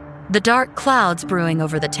 The dark clouds brewing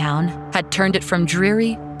over the town had turned it from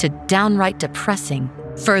dreary to downright depressing,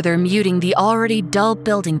 further muting the already dull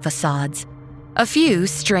building facades, a few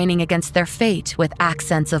straining against their fate with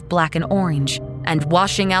accents of black and orange, and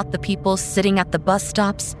washing out the people sitting at the bus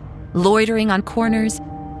stops, loitering on corners,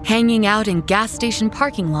 hanging out in gas station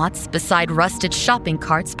parking lots beside rusted shopping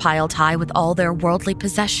carts piled high with all their worldly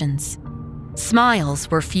possessions. Smiles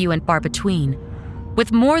were few and far between,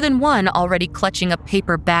 with more than one already clutching a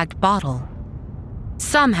paper-bagged bottle.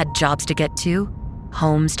 Some had jobs to get to,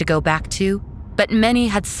 homes to go back to, but many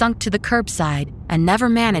had sunk to the curbside and never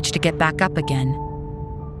managed to get back up again.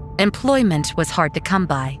 Employment was hard to come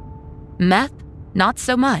by. Meth, not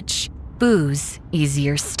so much. Booze,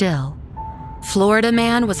 easier still. Florida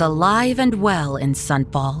man was alive and well in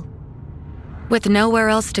Sunfall. With nowhere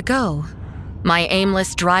else to go, my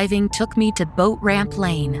aimless driving took me to Boat Ramp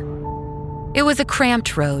Lane. It was a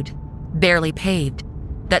cramped road, barely paved,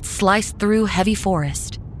 that sliced through heavy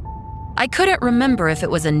forest. I couldn't remember if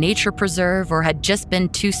it was a nature preserve or had just been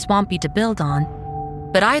too swampy to build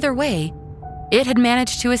on, but either way, it had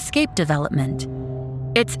managed to escape development.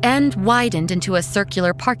 Its end widened into a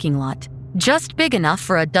circular parking lot, just big enough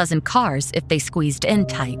for a dozen cars if they squeezed in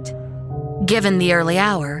tight. Given the early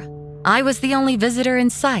hour, I was the only visitor in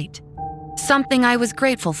sight, something I was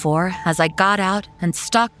grateful for as I got out and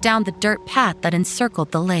stalked down the dirt path that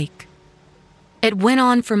encircled the lake. It went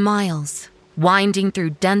on for miles, winding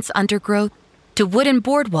through dense undergrowth to wooden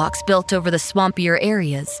boardwalks built over the swampier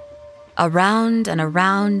areas, around and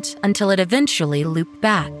around until it eventually looped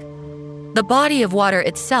back. The body of water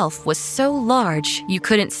itself was so large you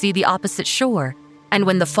couldn't see the opposite shore, and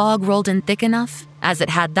when the fog rolled in thick enough, as it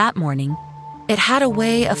had that morning, it had a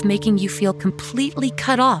way of making you feel completely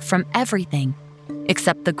cut off from everything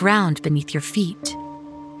except the ground beneath your feet.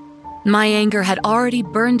 My anger had already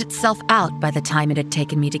burned itself out by the time it had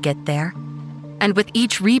taken me to get there, and with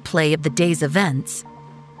each replay of the day's events,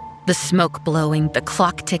 the smoke blowing, the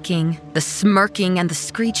clock ticking, the smirking, and the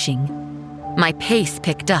screeching, my pace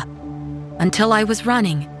picked up until I was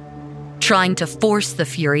running, trying to force the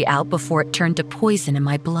fury out before it turned to poison in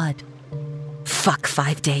my blood. Fuck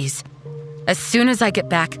 5 days. As soon as I get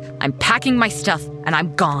back, I'm packing my stuff and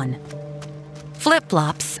I'm gone.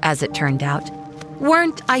 Flip-flops, as it turned out,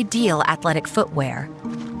 weren't ideal athletic footwear,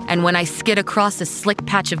 and when I skid across a slick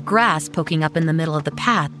patch of grass poking up in the middle of the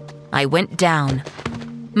path, I went down.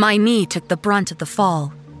 My knee took the brunt of the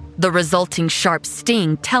fall, the resulting sharp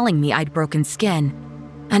sting telling me I'd broken skin,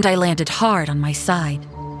 and I landed hard on my side.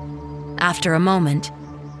 After a moment,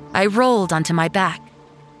 I rolled onto my back,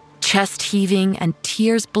 chest heaving and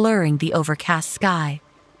tears blurring the overcast sky.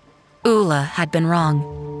 Ula had been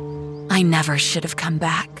wrong. I never should have come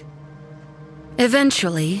back.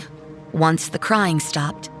 Eventually, once the crying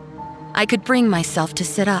stopped, I could bring myself to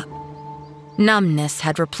sit up. Numbness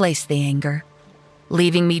had replaced the anger,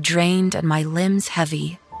 leaving me drained and my limbs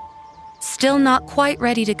heavy. Still not quite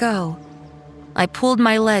ready to go, I pulled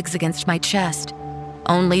my legs against my chest,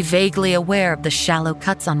 only vaguely aware of the shallow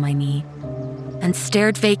cuts on my knee, and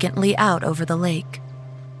stared vacantly out over the lake.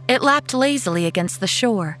 It lapped lazily against the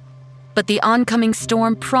shore, but the oncoming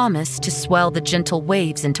storm promised to swell the gentle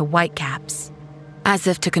waves into whitecaps. As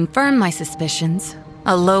if to confirm my suspicions,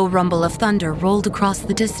 a low rumble of thunder rolled across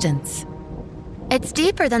the distance. It's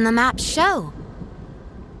deeper than the maps show.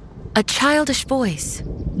 A childish voice,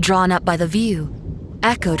 drawn up by the view,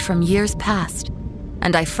 echoed from years past,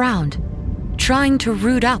 and I frowned, trying to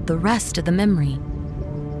root out the rest of the memory.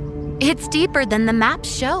 It's deeper than the maps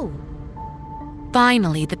show.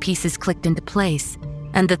 Finally, the pieces clicked into place,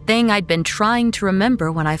 and the thing I'd been trying to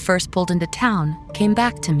remember when I first pulled into town came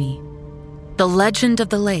back to me. The legend of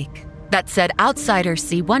the lake that said outsiders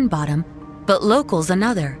see one bottom, but locals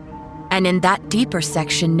another. And in that deeper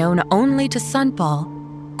section known only to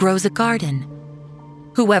Sunfall, grows a garden.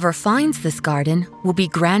 Whoever finds this garden will be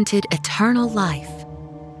granted eternal life.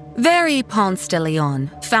 Very Ponce de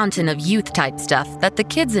Leon, fountain of youth type stuff that the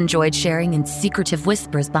kids enjoyed sharing in secretive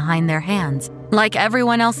whispers behind their hands, like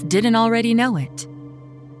everyone else didn't already know it.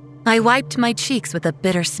 I wiped my cheeks with a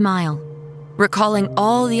bitter smile, recalling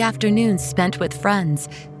all the afternoons spent with friends,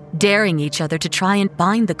 daring each other to try and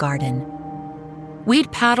find the garden.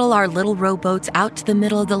 We'd paddle our little rowboats out to the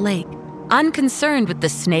middle of the lake, unconcerned with the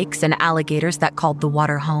snakes and alligators that called the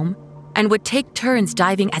water home, and would take turns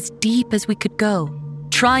diving as deep as we could go,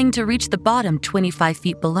 trying to reach the bottom 25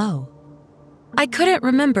 feet below. I couldn't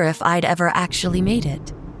remember if I'd ever actually made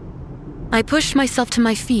it. I pushed myself to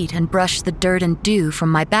my feet and brushed the dirt and dew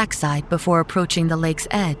from my backside before approaching the lake's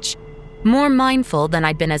edge, more mindful than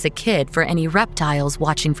I'd been as a kid for any reptiles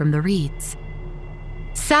watching from the reeds.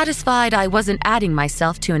 Satisfied I wasn't adding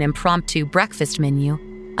myself to an impromptu breakfast menu,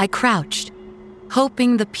 I crouched,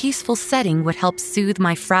 hoping the peaceful setting would help soothe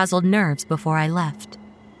my frazzled nerves before I left.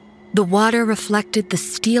 The water reflected the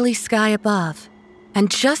steely sky above, and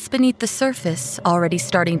just beneath the surface, already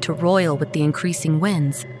starting to roil with the increasing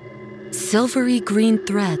winds, silvery green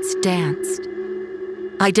threads danced.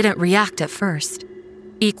 I didn't react at first,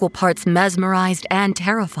 equal parts mesmerized and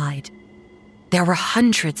terrified. There were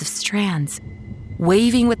hundreds of strands,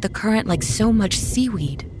 waving with the current like so much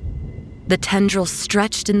seaweed. The tendrils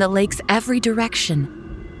stretched in the lake's every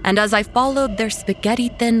direction, and as I followed their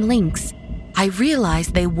spaghetti-thin links, I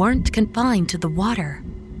realized they weren't confined to the water.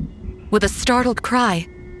 With a startled cry,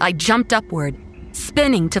 I jumped upward,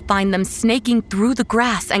 spinning to find them snaking through the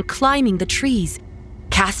grass and climbing the trees,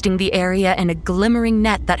 casting the area in a glimmering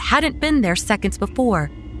net that hadn't been there seconds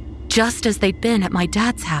before, just as they'd been at my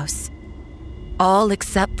dad's house. All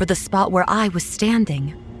except for the spot where I was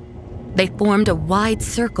standing. They formed a wide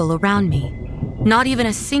circle around me, not even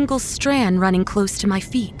a single strand running close to my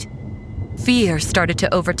feet. Fear started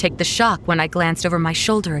to overtake the shock when I glanced over my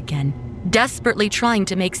shoulder again, desperately trying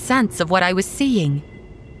to make sense of what I was seeing.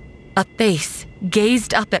 A face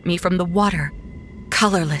gazed up at me from the water,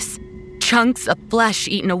 colorless, chunks of flesh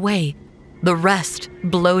eaten away, the rest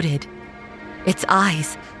bloated. Its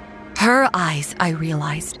eyes, her eyes, I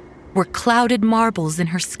realized, were clouded marbles in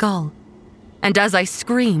her skull. And as I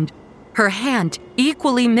screamed, her hand,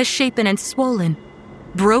 equally misshapen and swollen,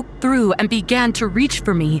 broke through and began to reach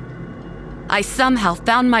for me. I somehow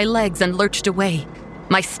found my legs and lurched away,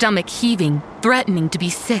 my stomach heaving, threatening to be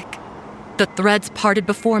sick. The threads parted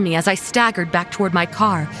before me as I staggered back toward my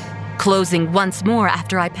car, closing once more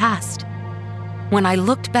after I passed. When I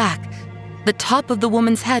looked back, the top of the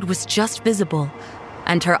woman's head was just visible,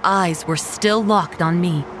 and her eyes were still locked on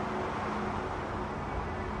me.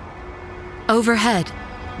 Overhead,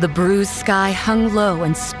 the bruised sky hung low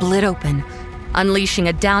and split open, unleashing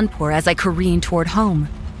a downpour as I careened toward home.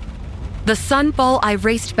 The sunfall I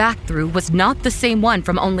raced back through was not the same one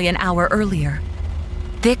from only an hour earlier.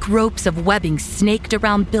 Thick ropes of webbing snaked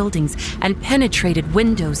around buildings and penetrated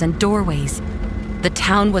windows and doorways. The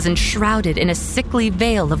town was enshrouded in a sickly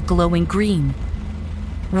veil of glowing green.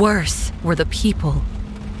 Worse were the people.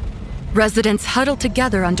 Residents huddled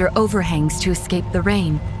together under overhangs to escape the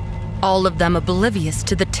rain, all of them oblivious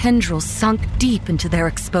to the tendrils sunk deep into their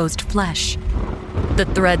exposed flesh. The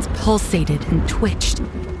threads pulsated and twitched,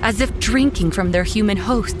 as if drinking from their human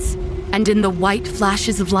hosts, and in the white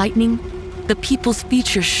flashes of lightning, the people's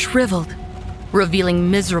features shriveled, revealing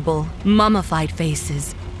miserable, mummified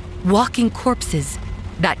faces, walking corpses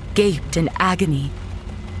that gaped in agony.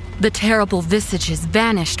 The terrible visages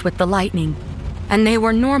vanished with the lightning, and they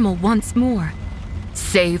were normal once more,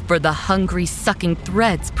 save for the hungry, sucking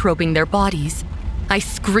threads probing their bodies. I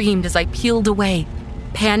screamed as I peeled away,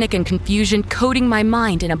 panic and confusion coating my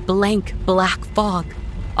mind in a blank, black fog.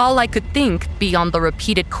 All I could think, beyond the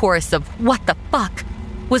repeated chorus of "what the fuck,"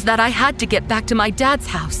 was that I had to get back to my dad's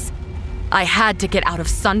house. I had to get out of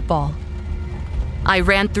Sunfall. I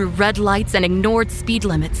ran through red lights and ignored speed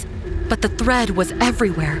limits, but the thread was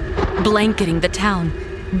everywhere, blanketing the town,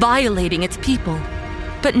 violating its people.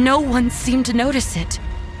 But no one seemed to notice it.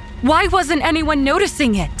 Why wasn't anyone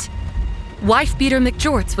noticing it? Wife-beater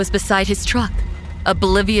McJorts was beside his truck,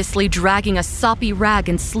 obliviously dragging a soppy rag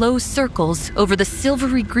in slow circles over the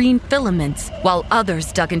silvery green filaments while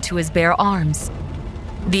others dug into his bare arms.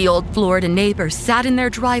 The old Florida neighbors sat in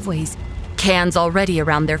their driveways, cans already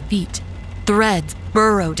around their feet, threads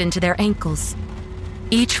burrowed into their ankles.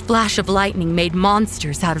 Each flash of lightning made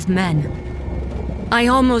monsters out of men. I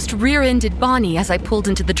almost rear-ended Bonnie as I pulled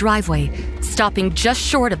into the driveway, stopping just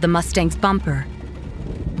short of the Mustang's bumper.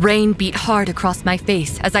 Rain beat hard across my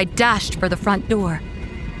face as I dashed for the front door.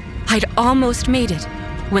 I'd almost made it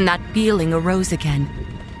when that feeling arose again.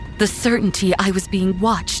 The certainty I was being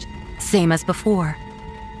watched, same as before.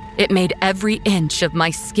 It made every inch of my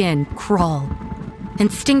skin crawl.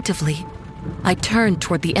 Instinctively, I turned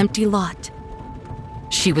toward the empty lot.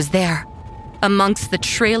 She was there, amongst the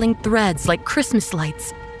trailing threads like Christmas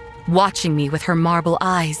lights, watching me with her marble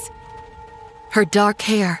eyes. Her dark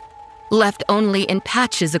hair, left only in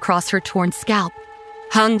patches across her torn scalp,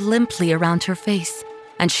 hung limply around her face,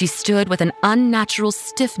 and she stood with an unnatural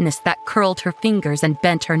stiffness that curled her fingers and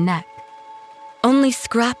bent her neck. Only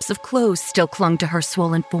scraps of clothes still clung to her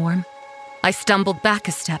swollen form. I stumbled back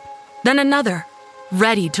a step, then another,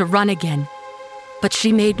 ready to run again. But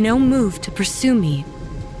she made no move to pursue me,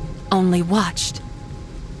 only watched.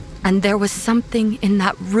 And there was something in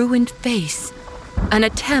that ruined face, an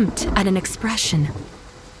attempt at an expression.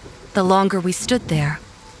 The longer we stood there,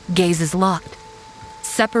 gazes locked,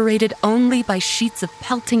 separated only by sheets of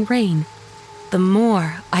pelting rain, the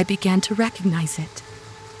more I began to recognize it.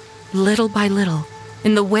 Little by little,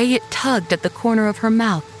 in the way it tugged at the corner of her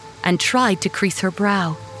mouth and tried to crease her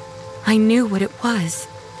brow, I knew what it was.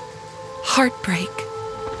 Heartbreak.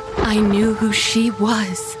 I knew who she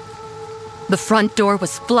was. The front door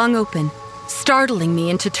was flung open, startling me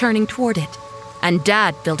into turning toward it, and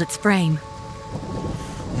Dad filled its frame.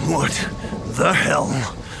 What the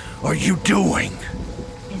hell are you doing?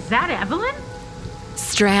 Is that Evelyn?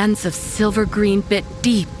 Strands of silver green bit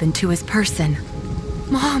deep into his person.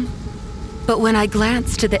 Mom. But when I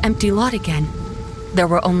glanced to the empty lot again, there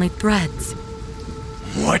were only threads.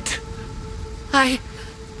 What? I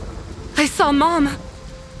saw Mom.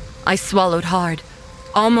 I swallowed hard,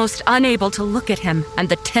 almost unable to look at him and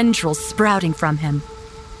the tendrils sprouting from him.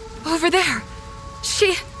 Over there.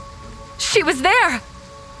 She was there.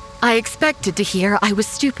 I expected to hear I was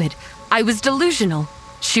stupid. I was delusional.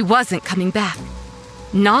 She wasn't coming back.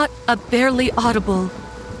 Not a barely audible...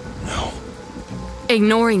 No.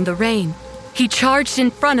 Ignoring the rain, he charged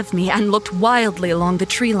in front of me and looked wildly along the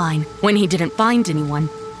tree line. When he didn't find anyone,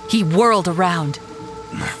 he whirled around.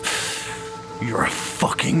 You're a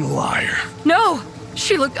fucking liar. No!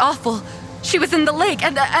 She looked awful. She was in the lake,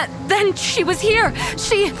 and then she was here.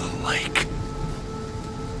 The lake.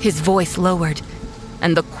 His voice lowered,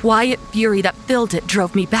 and the quiet fury that filled it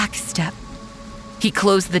drove me back a step. He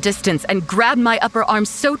closed the distance and grabbed my upper arm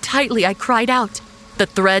so tightly I cried out. The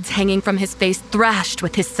threads hanging from his face thrashed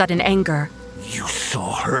with his sudden anger. You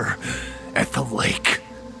saw her at the lake?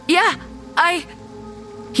 Yeah,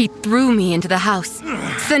 He threw me into the house,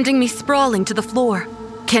 sending me sprawling to the floor.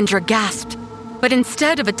 Kendra gasped, but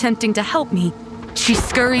instead of attempting to help me, she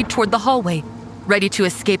scurried toward the hallway, ready to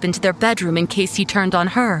escape into their bedroom in case he turned on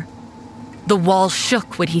her. The wall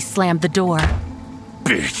shook when he slammed the door.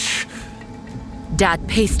 Bitch! Dad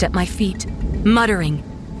paced at my feet, muttering,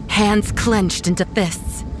 hands clenched into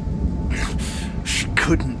fists. She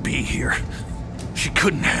couldn't be here. She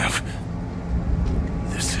couldn't have.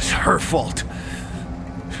 This is her fault.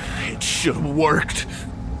 It should have worked.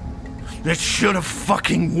 It should have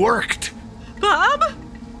fucking worked. Bob?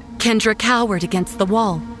 Kendra cowered against the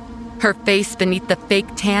wall, her face beneath the fake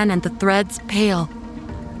tan and the threads pale.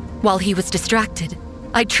 While he was distracted,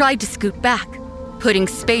 I tried to scoot back, putting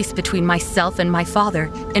space between myself and my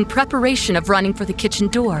father in preparation of running for the kitchen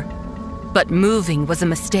door. But moving was a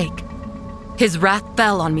mistake. His wrath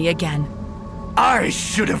fell on me again. I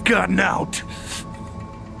should have gotten out.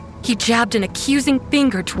 He jabbed an accusing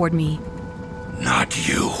finger toward me. Not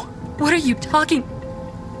you. What are you talking?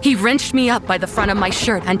 He wrenched me up by the front of my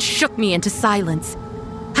shirt and shook me into silence.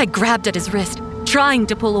 I grabbed at his wrist, trying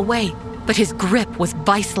to pull away, but his grip was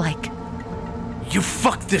vice-like. You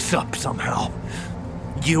fucked this up somehow.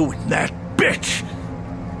 You and that bitch.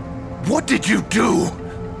 What did you do?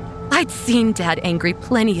 I'd seen Dad angry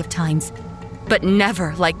plenty of times, but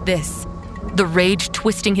never like this. The rage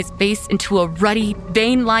twisting his face into a ruddy,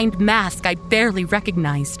 vein-lined mask I barely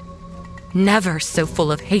recognized. Never so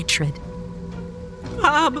full of hatred.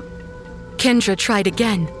 Bob. Kendra tried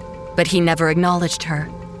again, but he never acknowledged her.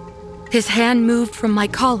 His hand moved from my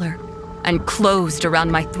collar and closed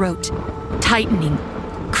around my throat, tightening,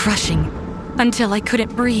 crushing, until I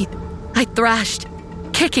couldn't breathe. I thrashed,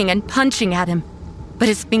 kicking and punching at him, but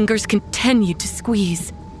his fingers continued to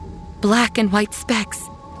squeeze. Black and white specks,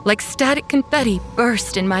 like static confetti,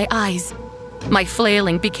 burst in my eyes. My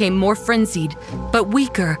flailing became more frenzied, but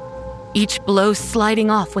weaker, each blow sliding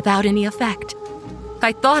off without any effect.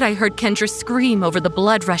 I thought I heard Kendra scream over the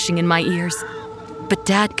blood rushing in my ears, but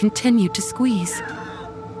Dad continued to squeeze.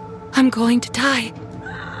 I'm going to die.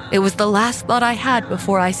 It was the last thought I had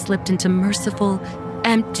before I slipped into merciful,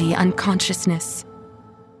 empty unconsciousness.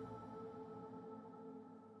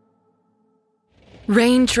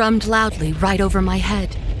 Rain drummed loudly right over my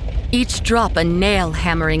head, each drop a nail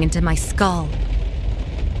hammering into my skull.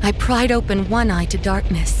 I pried open one eye to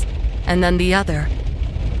darkness, and then the other,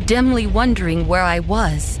 dimly wondering where I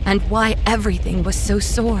was and why everything was so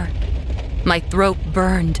sore. My throat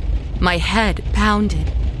burned, my head pounded.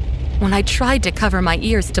 When I tried to cover my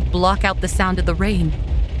ears to block out the sound of the rain,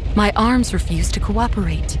 my arms refused to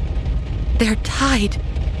cooperate. They're tied,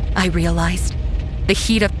 I realized, the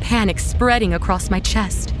heat of panic spreading across my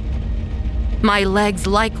chest. My legs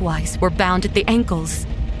likewise were bound at the ankles.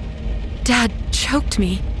 Dad choked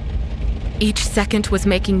me. Each second was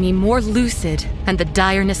making me more lucid and the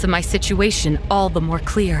direness of my situation all the more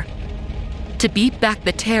clear. To beat back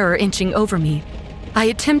the terror inching over me, I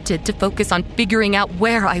attempted to focus on figuring out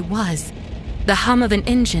where I was. The hum of an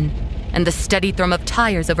engine and the steady thrum of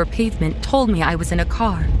tires over pavement told me I was in a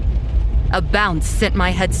car. A bounce sent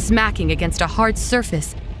my head smacking against a hard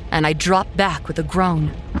surface, and I dropped back with a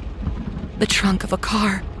groan. The trunk of a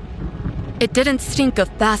car. It didn't stink of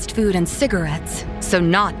fast food and cigarettes, so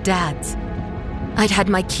not Dad's. I'd had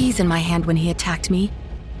my keys in my hand when he attacked me.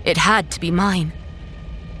 It had to be mine.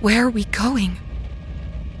 Where are we going?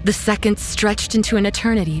 The seconds stretched into an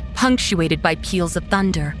eternity, punctuated by peals of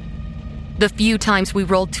thunder. The few times we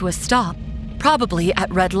rolled to a stop, probably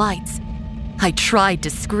at red lights, I tried to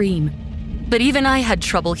scream, but even I had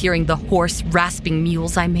trouble hearing the hoarse, rasping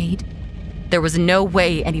mewls I made. There was no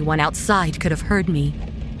way anyone outside could have heard me.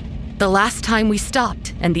 The last time we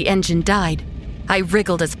stopped and the engine died, I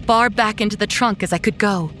wriggled as far back into the trunk as I could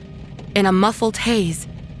go. In a muffled haze,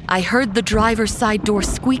 I heard the driver's side door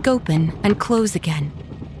squeak open and close again.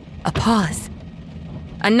 A pause.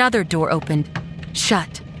 Another door opened,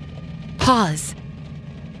 shut. Pause.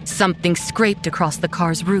 Something scraped across the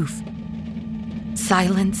car's roof.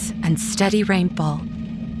 Silence and steady rainfall.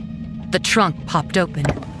 The trunk popped open.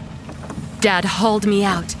 Dad hauled me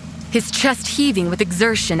out, his chest heaving with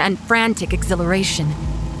exertion and frantic exhilaration.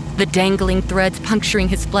 The dangling threads puncturing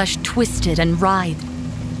his flesh twisted and writhed.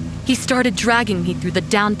 He started dragging me through the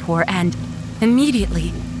downpour and,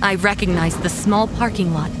 immediately, I recognized the small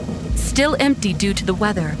parking lot, still empty due to the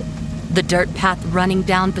weather, the dirt path running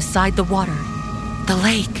down beside the water, the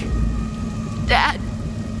lake. Dad,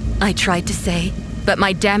 I tried to say, but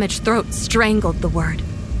my damaged throat strangled the word.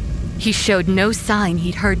 He showed no sign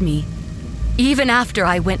he'd heard me. Even after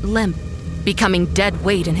I went limp, becoming dead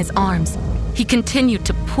weight in his arms, he continued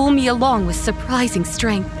to pull me along with surprising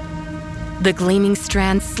strength. The gleaming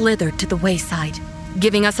strands slithered to the wayside,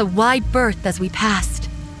 giving us a wide berth as we passed.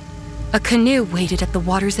 A canoe waited at the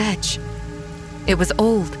water's edge. It was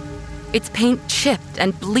old, its paint chipped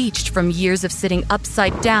and bleached from years of sitting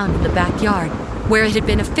upside down in the backyard, where it had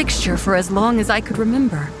been a fixture for as long as I could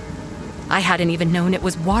remember. I hadn't even known it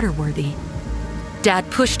was waterworthy.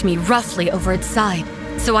 Dad pushed me roughly over its side,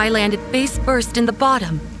 so I landed face first in the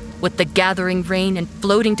bottom, with the gathering rain and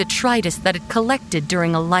floating detritus that had collected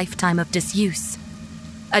during a lifetime of disuse.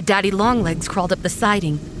 A daddy longlegs crawled up the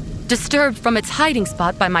siding, disturbed from its hiding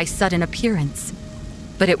spot by my sudden appearance.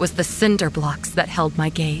 But it was the cinder blocks that held my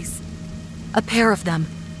gaze. A pair of them,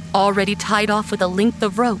 already tied off with a length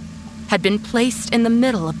of rope, had been placed in the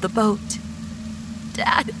middle of the boat.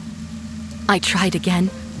 Dad, I tried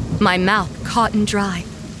again, my mouth caught and dry.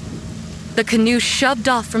 The canoe shoved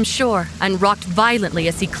off from shore and rocked violently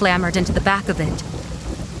as he clambered into the back of it.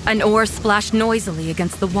 An oar splashed noisily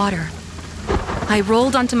against the water. I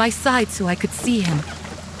rolled onto my side so I could see him.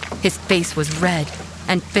 His face was red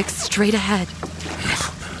and fixed straight ahead.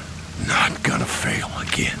 Not gonna fail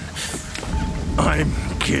again. I'm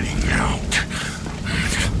getting out.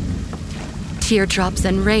 Teardrops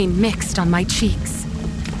and rain mixed on my cheeks.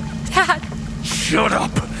 Dad! Shut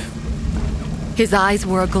up! His eyes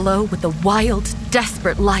were aglow with a wild,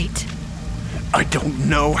 desperate light. I don't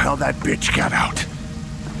know how that bitch got out,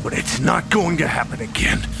 but it's not going to happen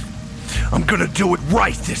again. I'm gonna do it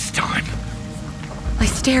right this time. I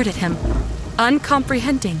stared at him,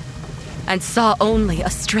 uncomprehending, and saw only a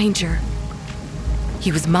stranger.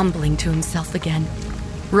 He was mumbling to himself again,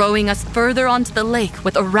 rowing us further onto the lake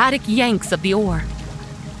with erratic yanks of the oar.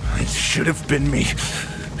 It should have been me.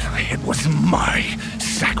 It was my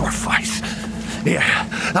sacrifice. Yeah,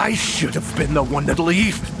 I should have been the one to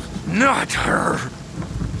leave, not her.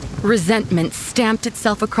 Resentment stamped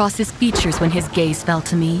itself across his features when his gaze fell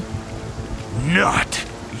to me. Not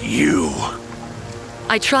you.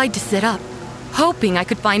 I tried to sit up, hoping I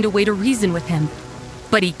could find a way to reason with him,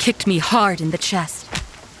 but he kicked me hard in the chest.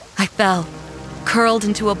 I fell, curled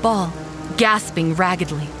into a ball, gasping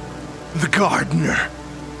raggedly. The gardener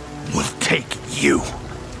will take you.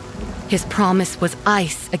 His promise was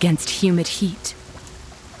ice against humid heat.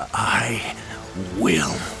 I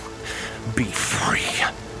will be free.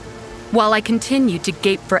 While I continued to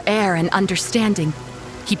gape for air and understanding,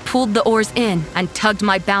 he pulled the oars in and tugged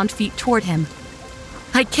my bound feet toward him.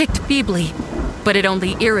 I kicked feebly, but it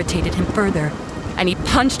only irritated him further, and he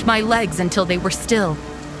punched my legs until they were still,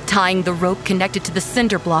 tying the rope connected to the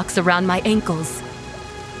cinder blocks around my ankles.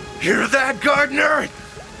 Hear that, gardener?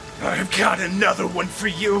 I've got another one for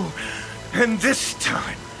you. And this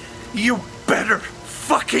time, you better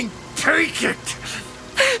fucking take it!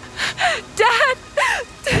 Dad!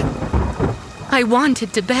 I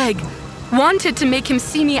wanted to beg, wanted to make him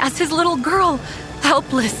see me as his little girl,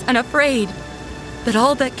 helpless and afraid. But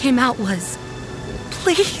all that came out was,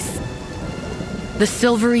 please. The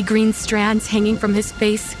silvery green strands hanging from his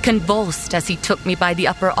face convulsed as he took me by the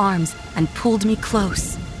upper arms and pulled me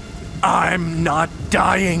close. I'm not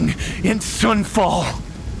dying in Sunfall.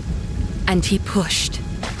 And he pushed.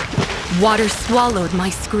 Water swallowed my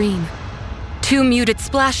scream. 2 muted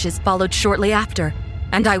splashes followed shortly after,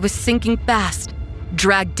 and I was sinking fast,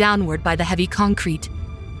 dragged downward by the heavy concrete.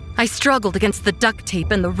 I struggled against the duct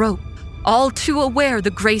tape and the rope, all too aware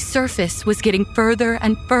the gray surface was getting further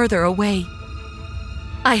and further away.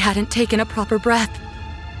 I hadn't taken a proper breath.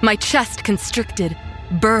 My chest constricted,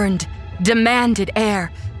 burned, demanded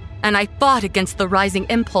air, and I fought against the rising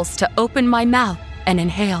impulse to open my mouth and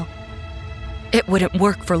inhale. It wouldn't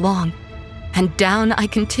work for long, and down I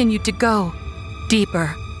continued to go,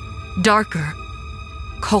 deeper, darker,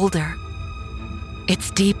 colder.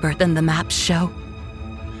 It's deeper than the maps show.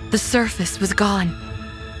 The surface was gone.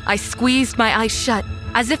 I squeezed my eyes shut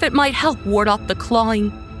as if it might help ward off the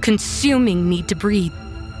clawing, consuming need to breathe,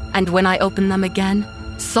 and when I opened them again,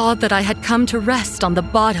 saw that I had come to rest on the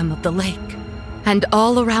bottom of the lake. And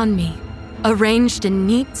all around me, arranged in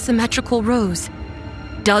neat, symmetrical rows,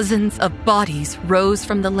 dozens of bodies rose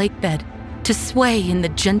from the lakebed to sway in the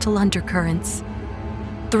gentle undercurrents.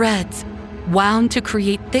 Threads, wound to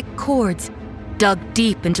create thick cords, dug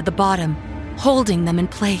deep into the bottom, holding them in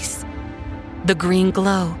place. The green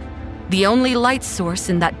glow, the only light source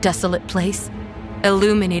in that desolate place,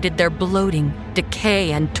 illuminated their bloating,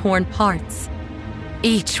 decay, and torn parts.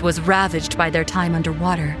 Each was ravaged by their time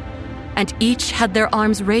underwater, and each had their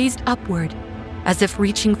arms raised upward, as if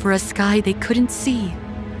reaching for a sky they couldn't see.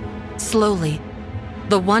 Slowly,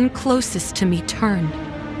 the one closest to me turned.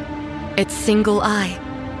 Its single eye,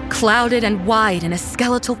 clouded and wide in a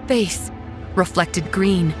skeletal face, reflected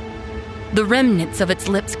green. The remnants of its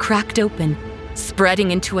lips cracked open,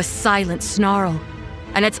 spreading into a silent snarl,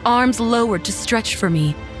 and its arms lowered to stretch for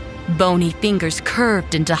me, bony fingers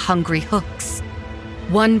curved into hungry hooks.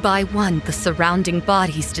 One by one, the surrounding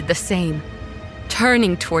bodies did the same,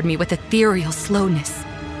 turning toward me with ethereal slowness,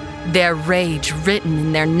 their rage written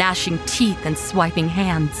in their gnashing teeth and swiping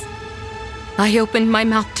hands. I opened my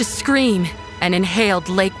mouth to scream and inhaled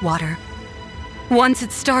lake water. Once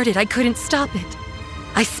it started, I couldn't stop it.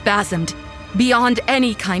 I spasmed, beyond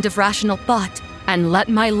any kind of rational thought, and let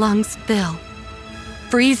my lungs fill.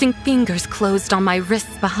 Freezing fingers closed on my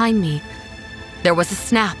wrists behind me. There was a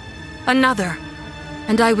snap, another,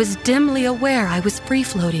 and I was dimly aware I was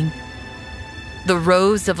free-floating. The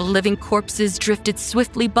rows of living corpses drifted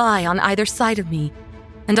swiftly by on either side of me,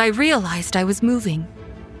 and I realized I was moving.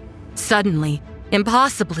 Suddenly,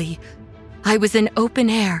 impossibly, I was in open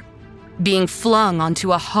air, being flung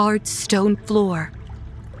onto a hard stone floor.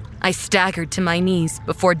 I staggered to my knees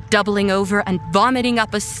before doubling over and vomiting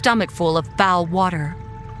up a stomachful of foul water.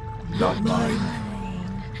 Not mine.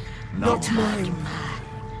 Not mine.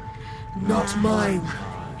 Not mine.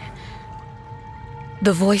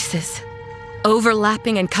 The voices,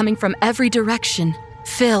 overlapping and coming from every direction,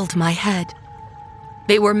 filled my head.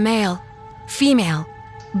 They were male, female,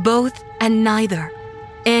 both and neither,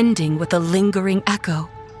 ending with a lingering echo.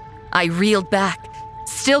 I reeled back,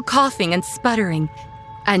 still coughing and sputtering,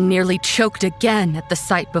 and nearly choked again at the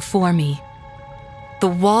sight before me. The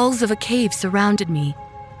walls of a cave surrounded me,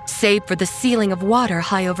 save for the ceiling of water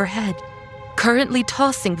high overhead, currently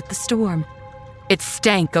tossing with the storm. It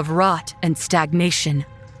stank of rot and stagnation.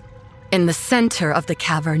 In the center of the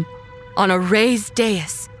cavern, on a raised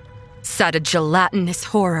dais, sat a gelatinous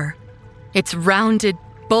horror, its rounded,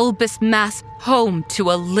 bulbous mass home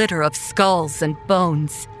to a litter of skulls and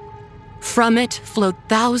bones. From it flowed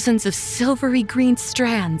thousands of silvery green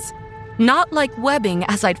strands, not like webbing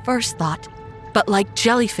as I'd first thought, but like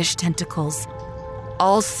jellyfish tentacles,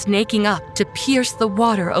 all snaking up to pierce the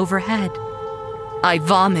water overhead. I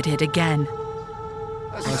vomited again.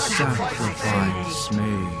 A sacrifice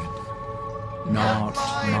made, not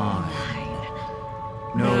mine.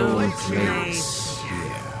 No place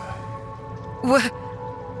here.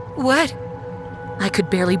 What? I could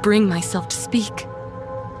barely bring myself to speak.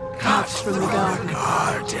 Cut from the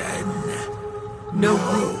garden. No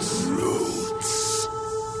roots.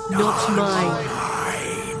 Not mine.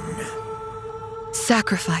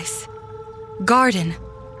 Sacrifice. Garden.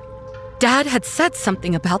 Dad had said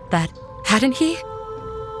something about that, hadn't he?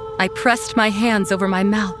 I pressed my hands over my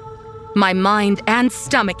mouth, my mind and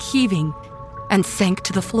stomach heaving, and sank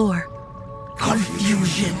to the floor.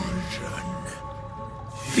 Confusion.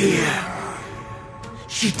 Fear.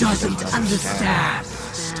 She doesn't understand.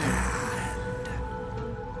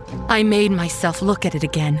 I made myself look at it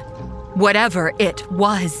again, whatever it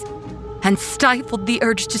was, and stifled the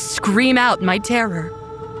urge to scream out my terror.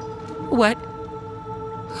 What?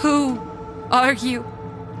 Who are you?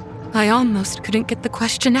 I almost couldn't get the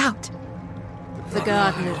question out. The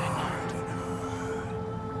gardener.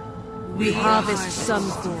 We harvest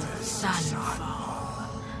sunfall.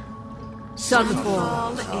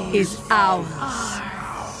 Sunfall is ours.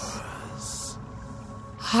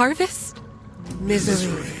 Harvest?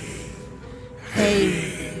 Misery.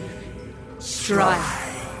 Pain. Strife.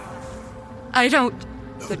 I don't...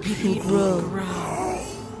 The people grow.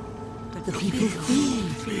 The people feed.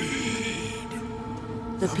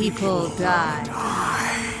 The people die.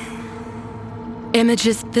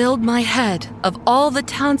 Images filled my head of all the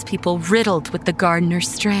townspeople riddled with the gardener's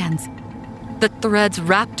strands. The threads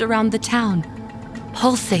wrapped around the town,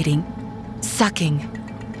 pulsating, sucking,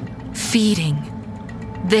 feeding.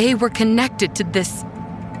 They were connected to this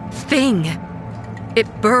thing.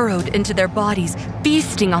 It burrowed into their bodies,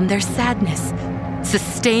 feasting on their sadness,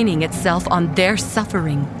 sustaining itself on their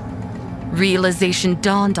suffering. Realization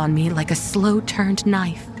dawned on me like a slow-turned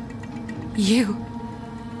knife.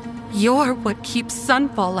 You're what keeps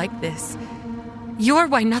Sunfall like this. You're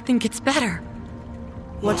why nothing gets better.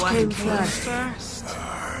 What came first?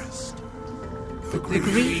 The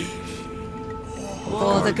grief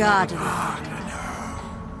or the garden?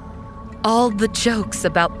 All the jokes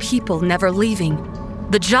about people never leaving,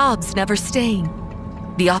 the jobs never staying,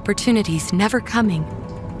 the opportunities never coming.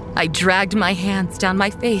 I dragged my hands down my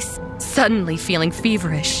face, suddenly feeling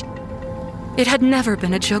feverish. It had never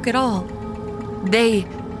been a joke at all.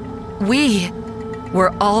 We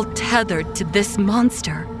were all tethered to this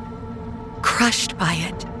monster, crushed by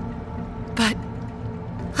it. But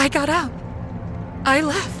I got out. I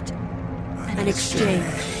left. An exchange.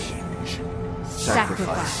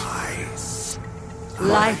 Sacrifice.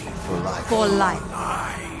 Life for life.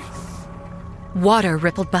 Water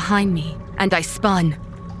rippled behind me, and I spun.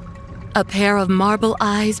 A pair of marble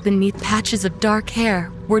eyes beneath patches of dark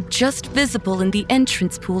hair were just visible in the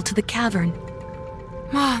entrance pool to the cavern.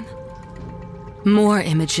 Mom. More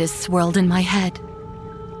images swirled in my head.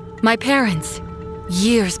 My parents,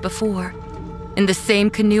 years before, in the same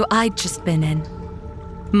canoe I'd just been in.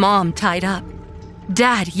 Mom tied up,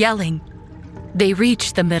 Dad yelling. They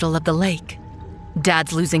reached the middle of the lake.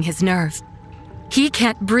 Dad's losing his nerve. He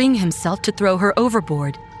can't bring himself to throw her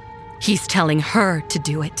overboard. He's telling her to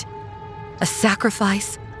do it. A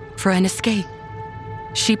sacrifice for an escape.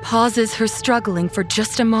 She pauses her struggling for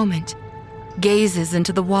just a moment, gazes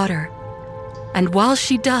into the water. And while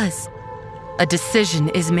she does, a decision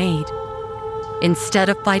is made. Instead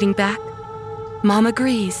of fighting back, Mom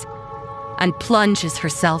agrees and plunges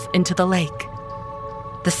herself into the lake.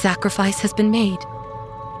 The sacrifice has been made.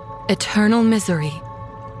 Eternal misery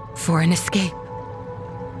for an escape.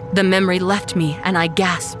 The memory left me and I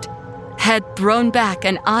gasped, head thrown back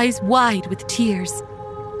and eyes wide with tears.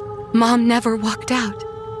 Mom never walked out.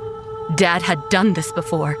 Dad had done this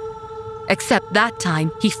before, except that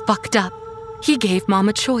time he fucked up. He gave Mom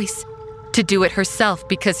a choice, to do it herself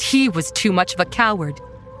because he was too much of a coward,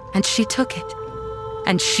 and she took it.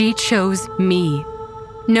 And she chose me,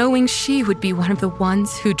 knowing she would be one of the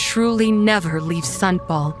ones who truly never leave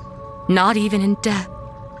Sunfall, not even in death.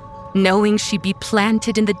 Knowing she'd be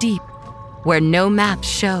planted in the deep, where no maps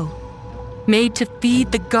show, made to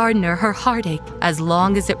feed the gardener her heartache as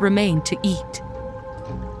long as it remained to eat.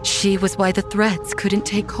 She was why the threads couldn't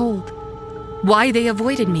take hold, why they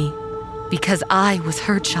avoided me, because I was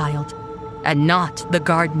her child, and not the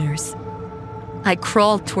gardener's. I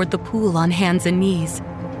crawled toward the pool on hands and knees,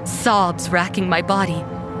 sobs racking my body,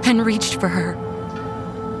 and reached for her.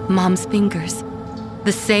 Mom's fingers,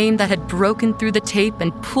 the same that had broken through the tape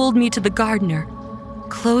and pulled me to the gardener,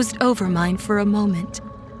 closed over mine for a moment.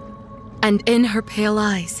 And in her pale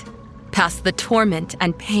eyes, past the torment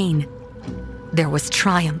and pain, there was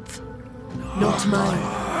triumph. Not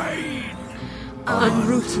mine.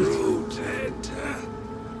 unrooted,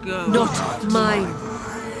 not mine.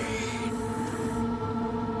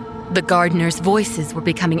 The gardeners' voices were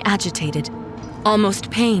becoming agitated, almost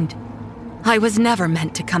pained. I was never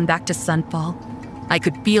meant to come back to Sunfall. I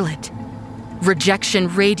could feel it. Rejection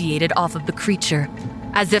radiated off of the creature,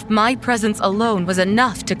 as if my presence alone was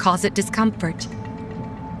enough to cause it discomfort.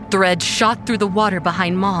 Thread shot through the water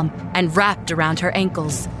behind Mom and wrapped around her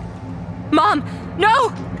ankles. "Mom,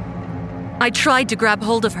 no!" I tried to grab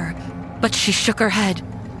hold of her, but she shook her head,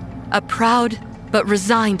 a proud but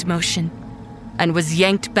resigned motion, and was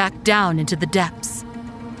yanked back down into the depths.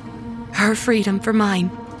 Her freedom for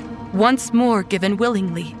mine, once more given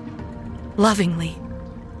willingly, lovingly.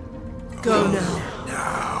 Go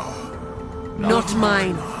now. Not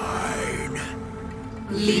mine.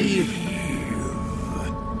 Leave.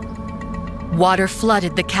 Water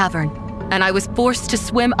flooded the cavern, and I was forced to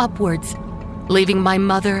swim upwards, leaving my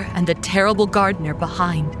mother and the terrible gardener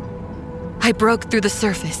behind. I broke through the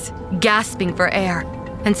surface, gasping for air,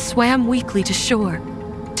 and swam weakly to shore,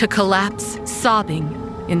 to collapse, sobbing,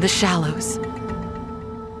 in the shallows.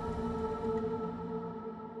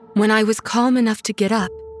 When I was calm enough to get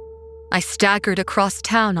up, I staggered across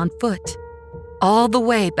town on foot, all the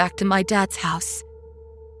way back to my dad's house.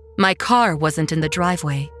 My car wasn't in the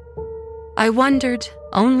driveway. I wondered,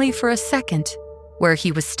 only for a second, where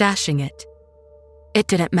he was stashing it. It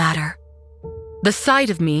didn't matter. The sight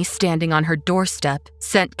of me standing on her doorstep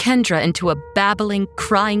sent Kendra into a babbling,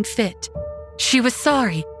 crying fit. She was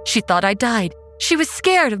sorry. She thought I died. She was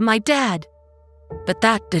scared of my dad. But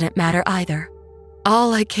that didn't matter either.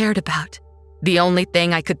 All I cared about, the only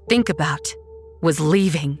thing I could think about, was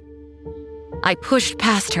leaving. I pushed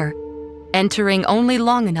past her, entering only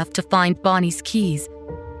long enough to find Bonnie's keys,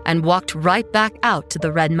 and walked right back out to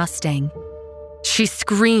the red Mustang. She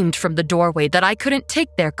screamed from the doorway that I couldn't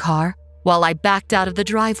take their car, while I backed out of the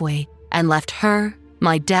driveway and left her,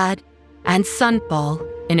 my dad, and Sunfall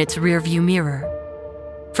in its rearview mirror.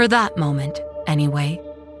 For that moment, anyway.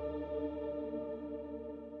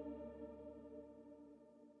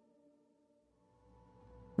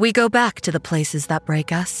 We go back to the places that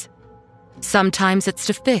break us. Sometimes it's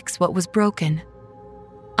to fix what was broken.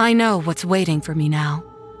 I know what's waiting for me now.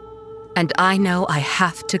 And I know I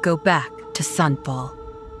have to go back to Sunfall.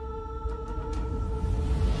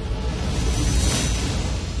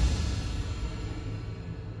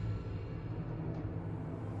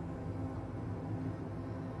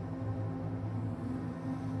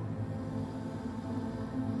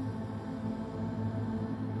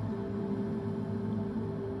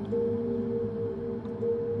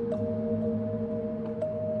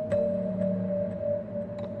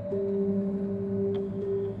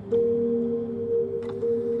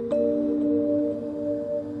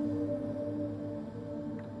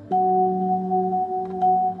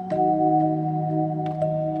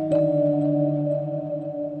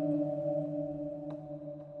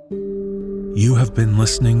 You have been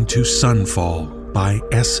listening to Sunfall by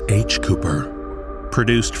S.H. Cooper.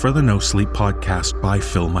 Produced for the NoSleep podcast by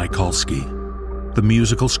Phil Michalski. The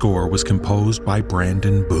musical score was composed by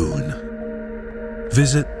Brandon Boone.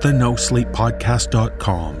 Visit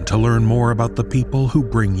thenosleeppodcast.com to learn more about the people who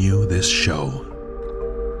bring you this show.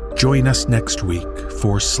 Join us next week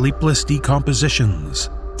for Sleepless Decompositions,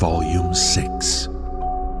 Volume 6.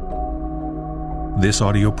 This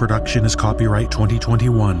audio production is copyright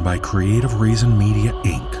 2021 by Creative Reason Media,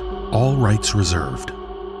 Inc., all rights reserved.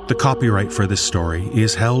 The copyright for this story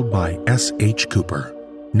is held by S.H. Cooper.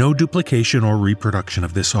 No duplication or reproduction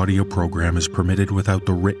of this audio program is permitted without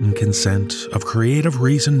the written consent of Creative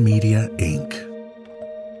Reason Media, Inc.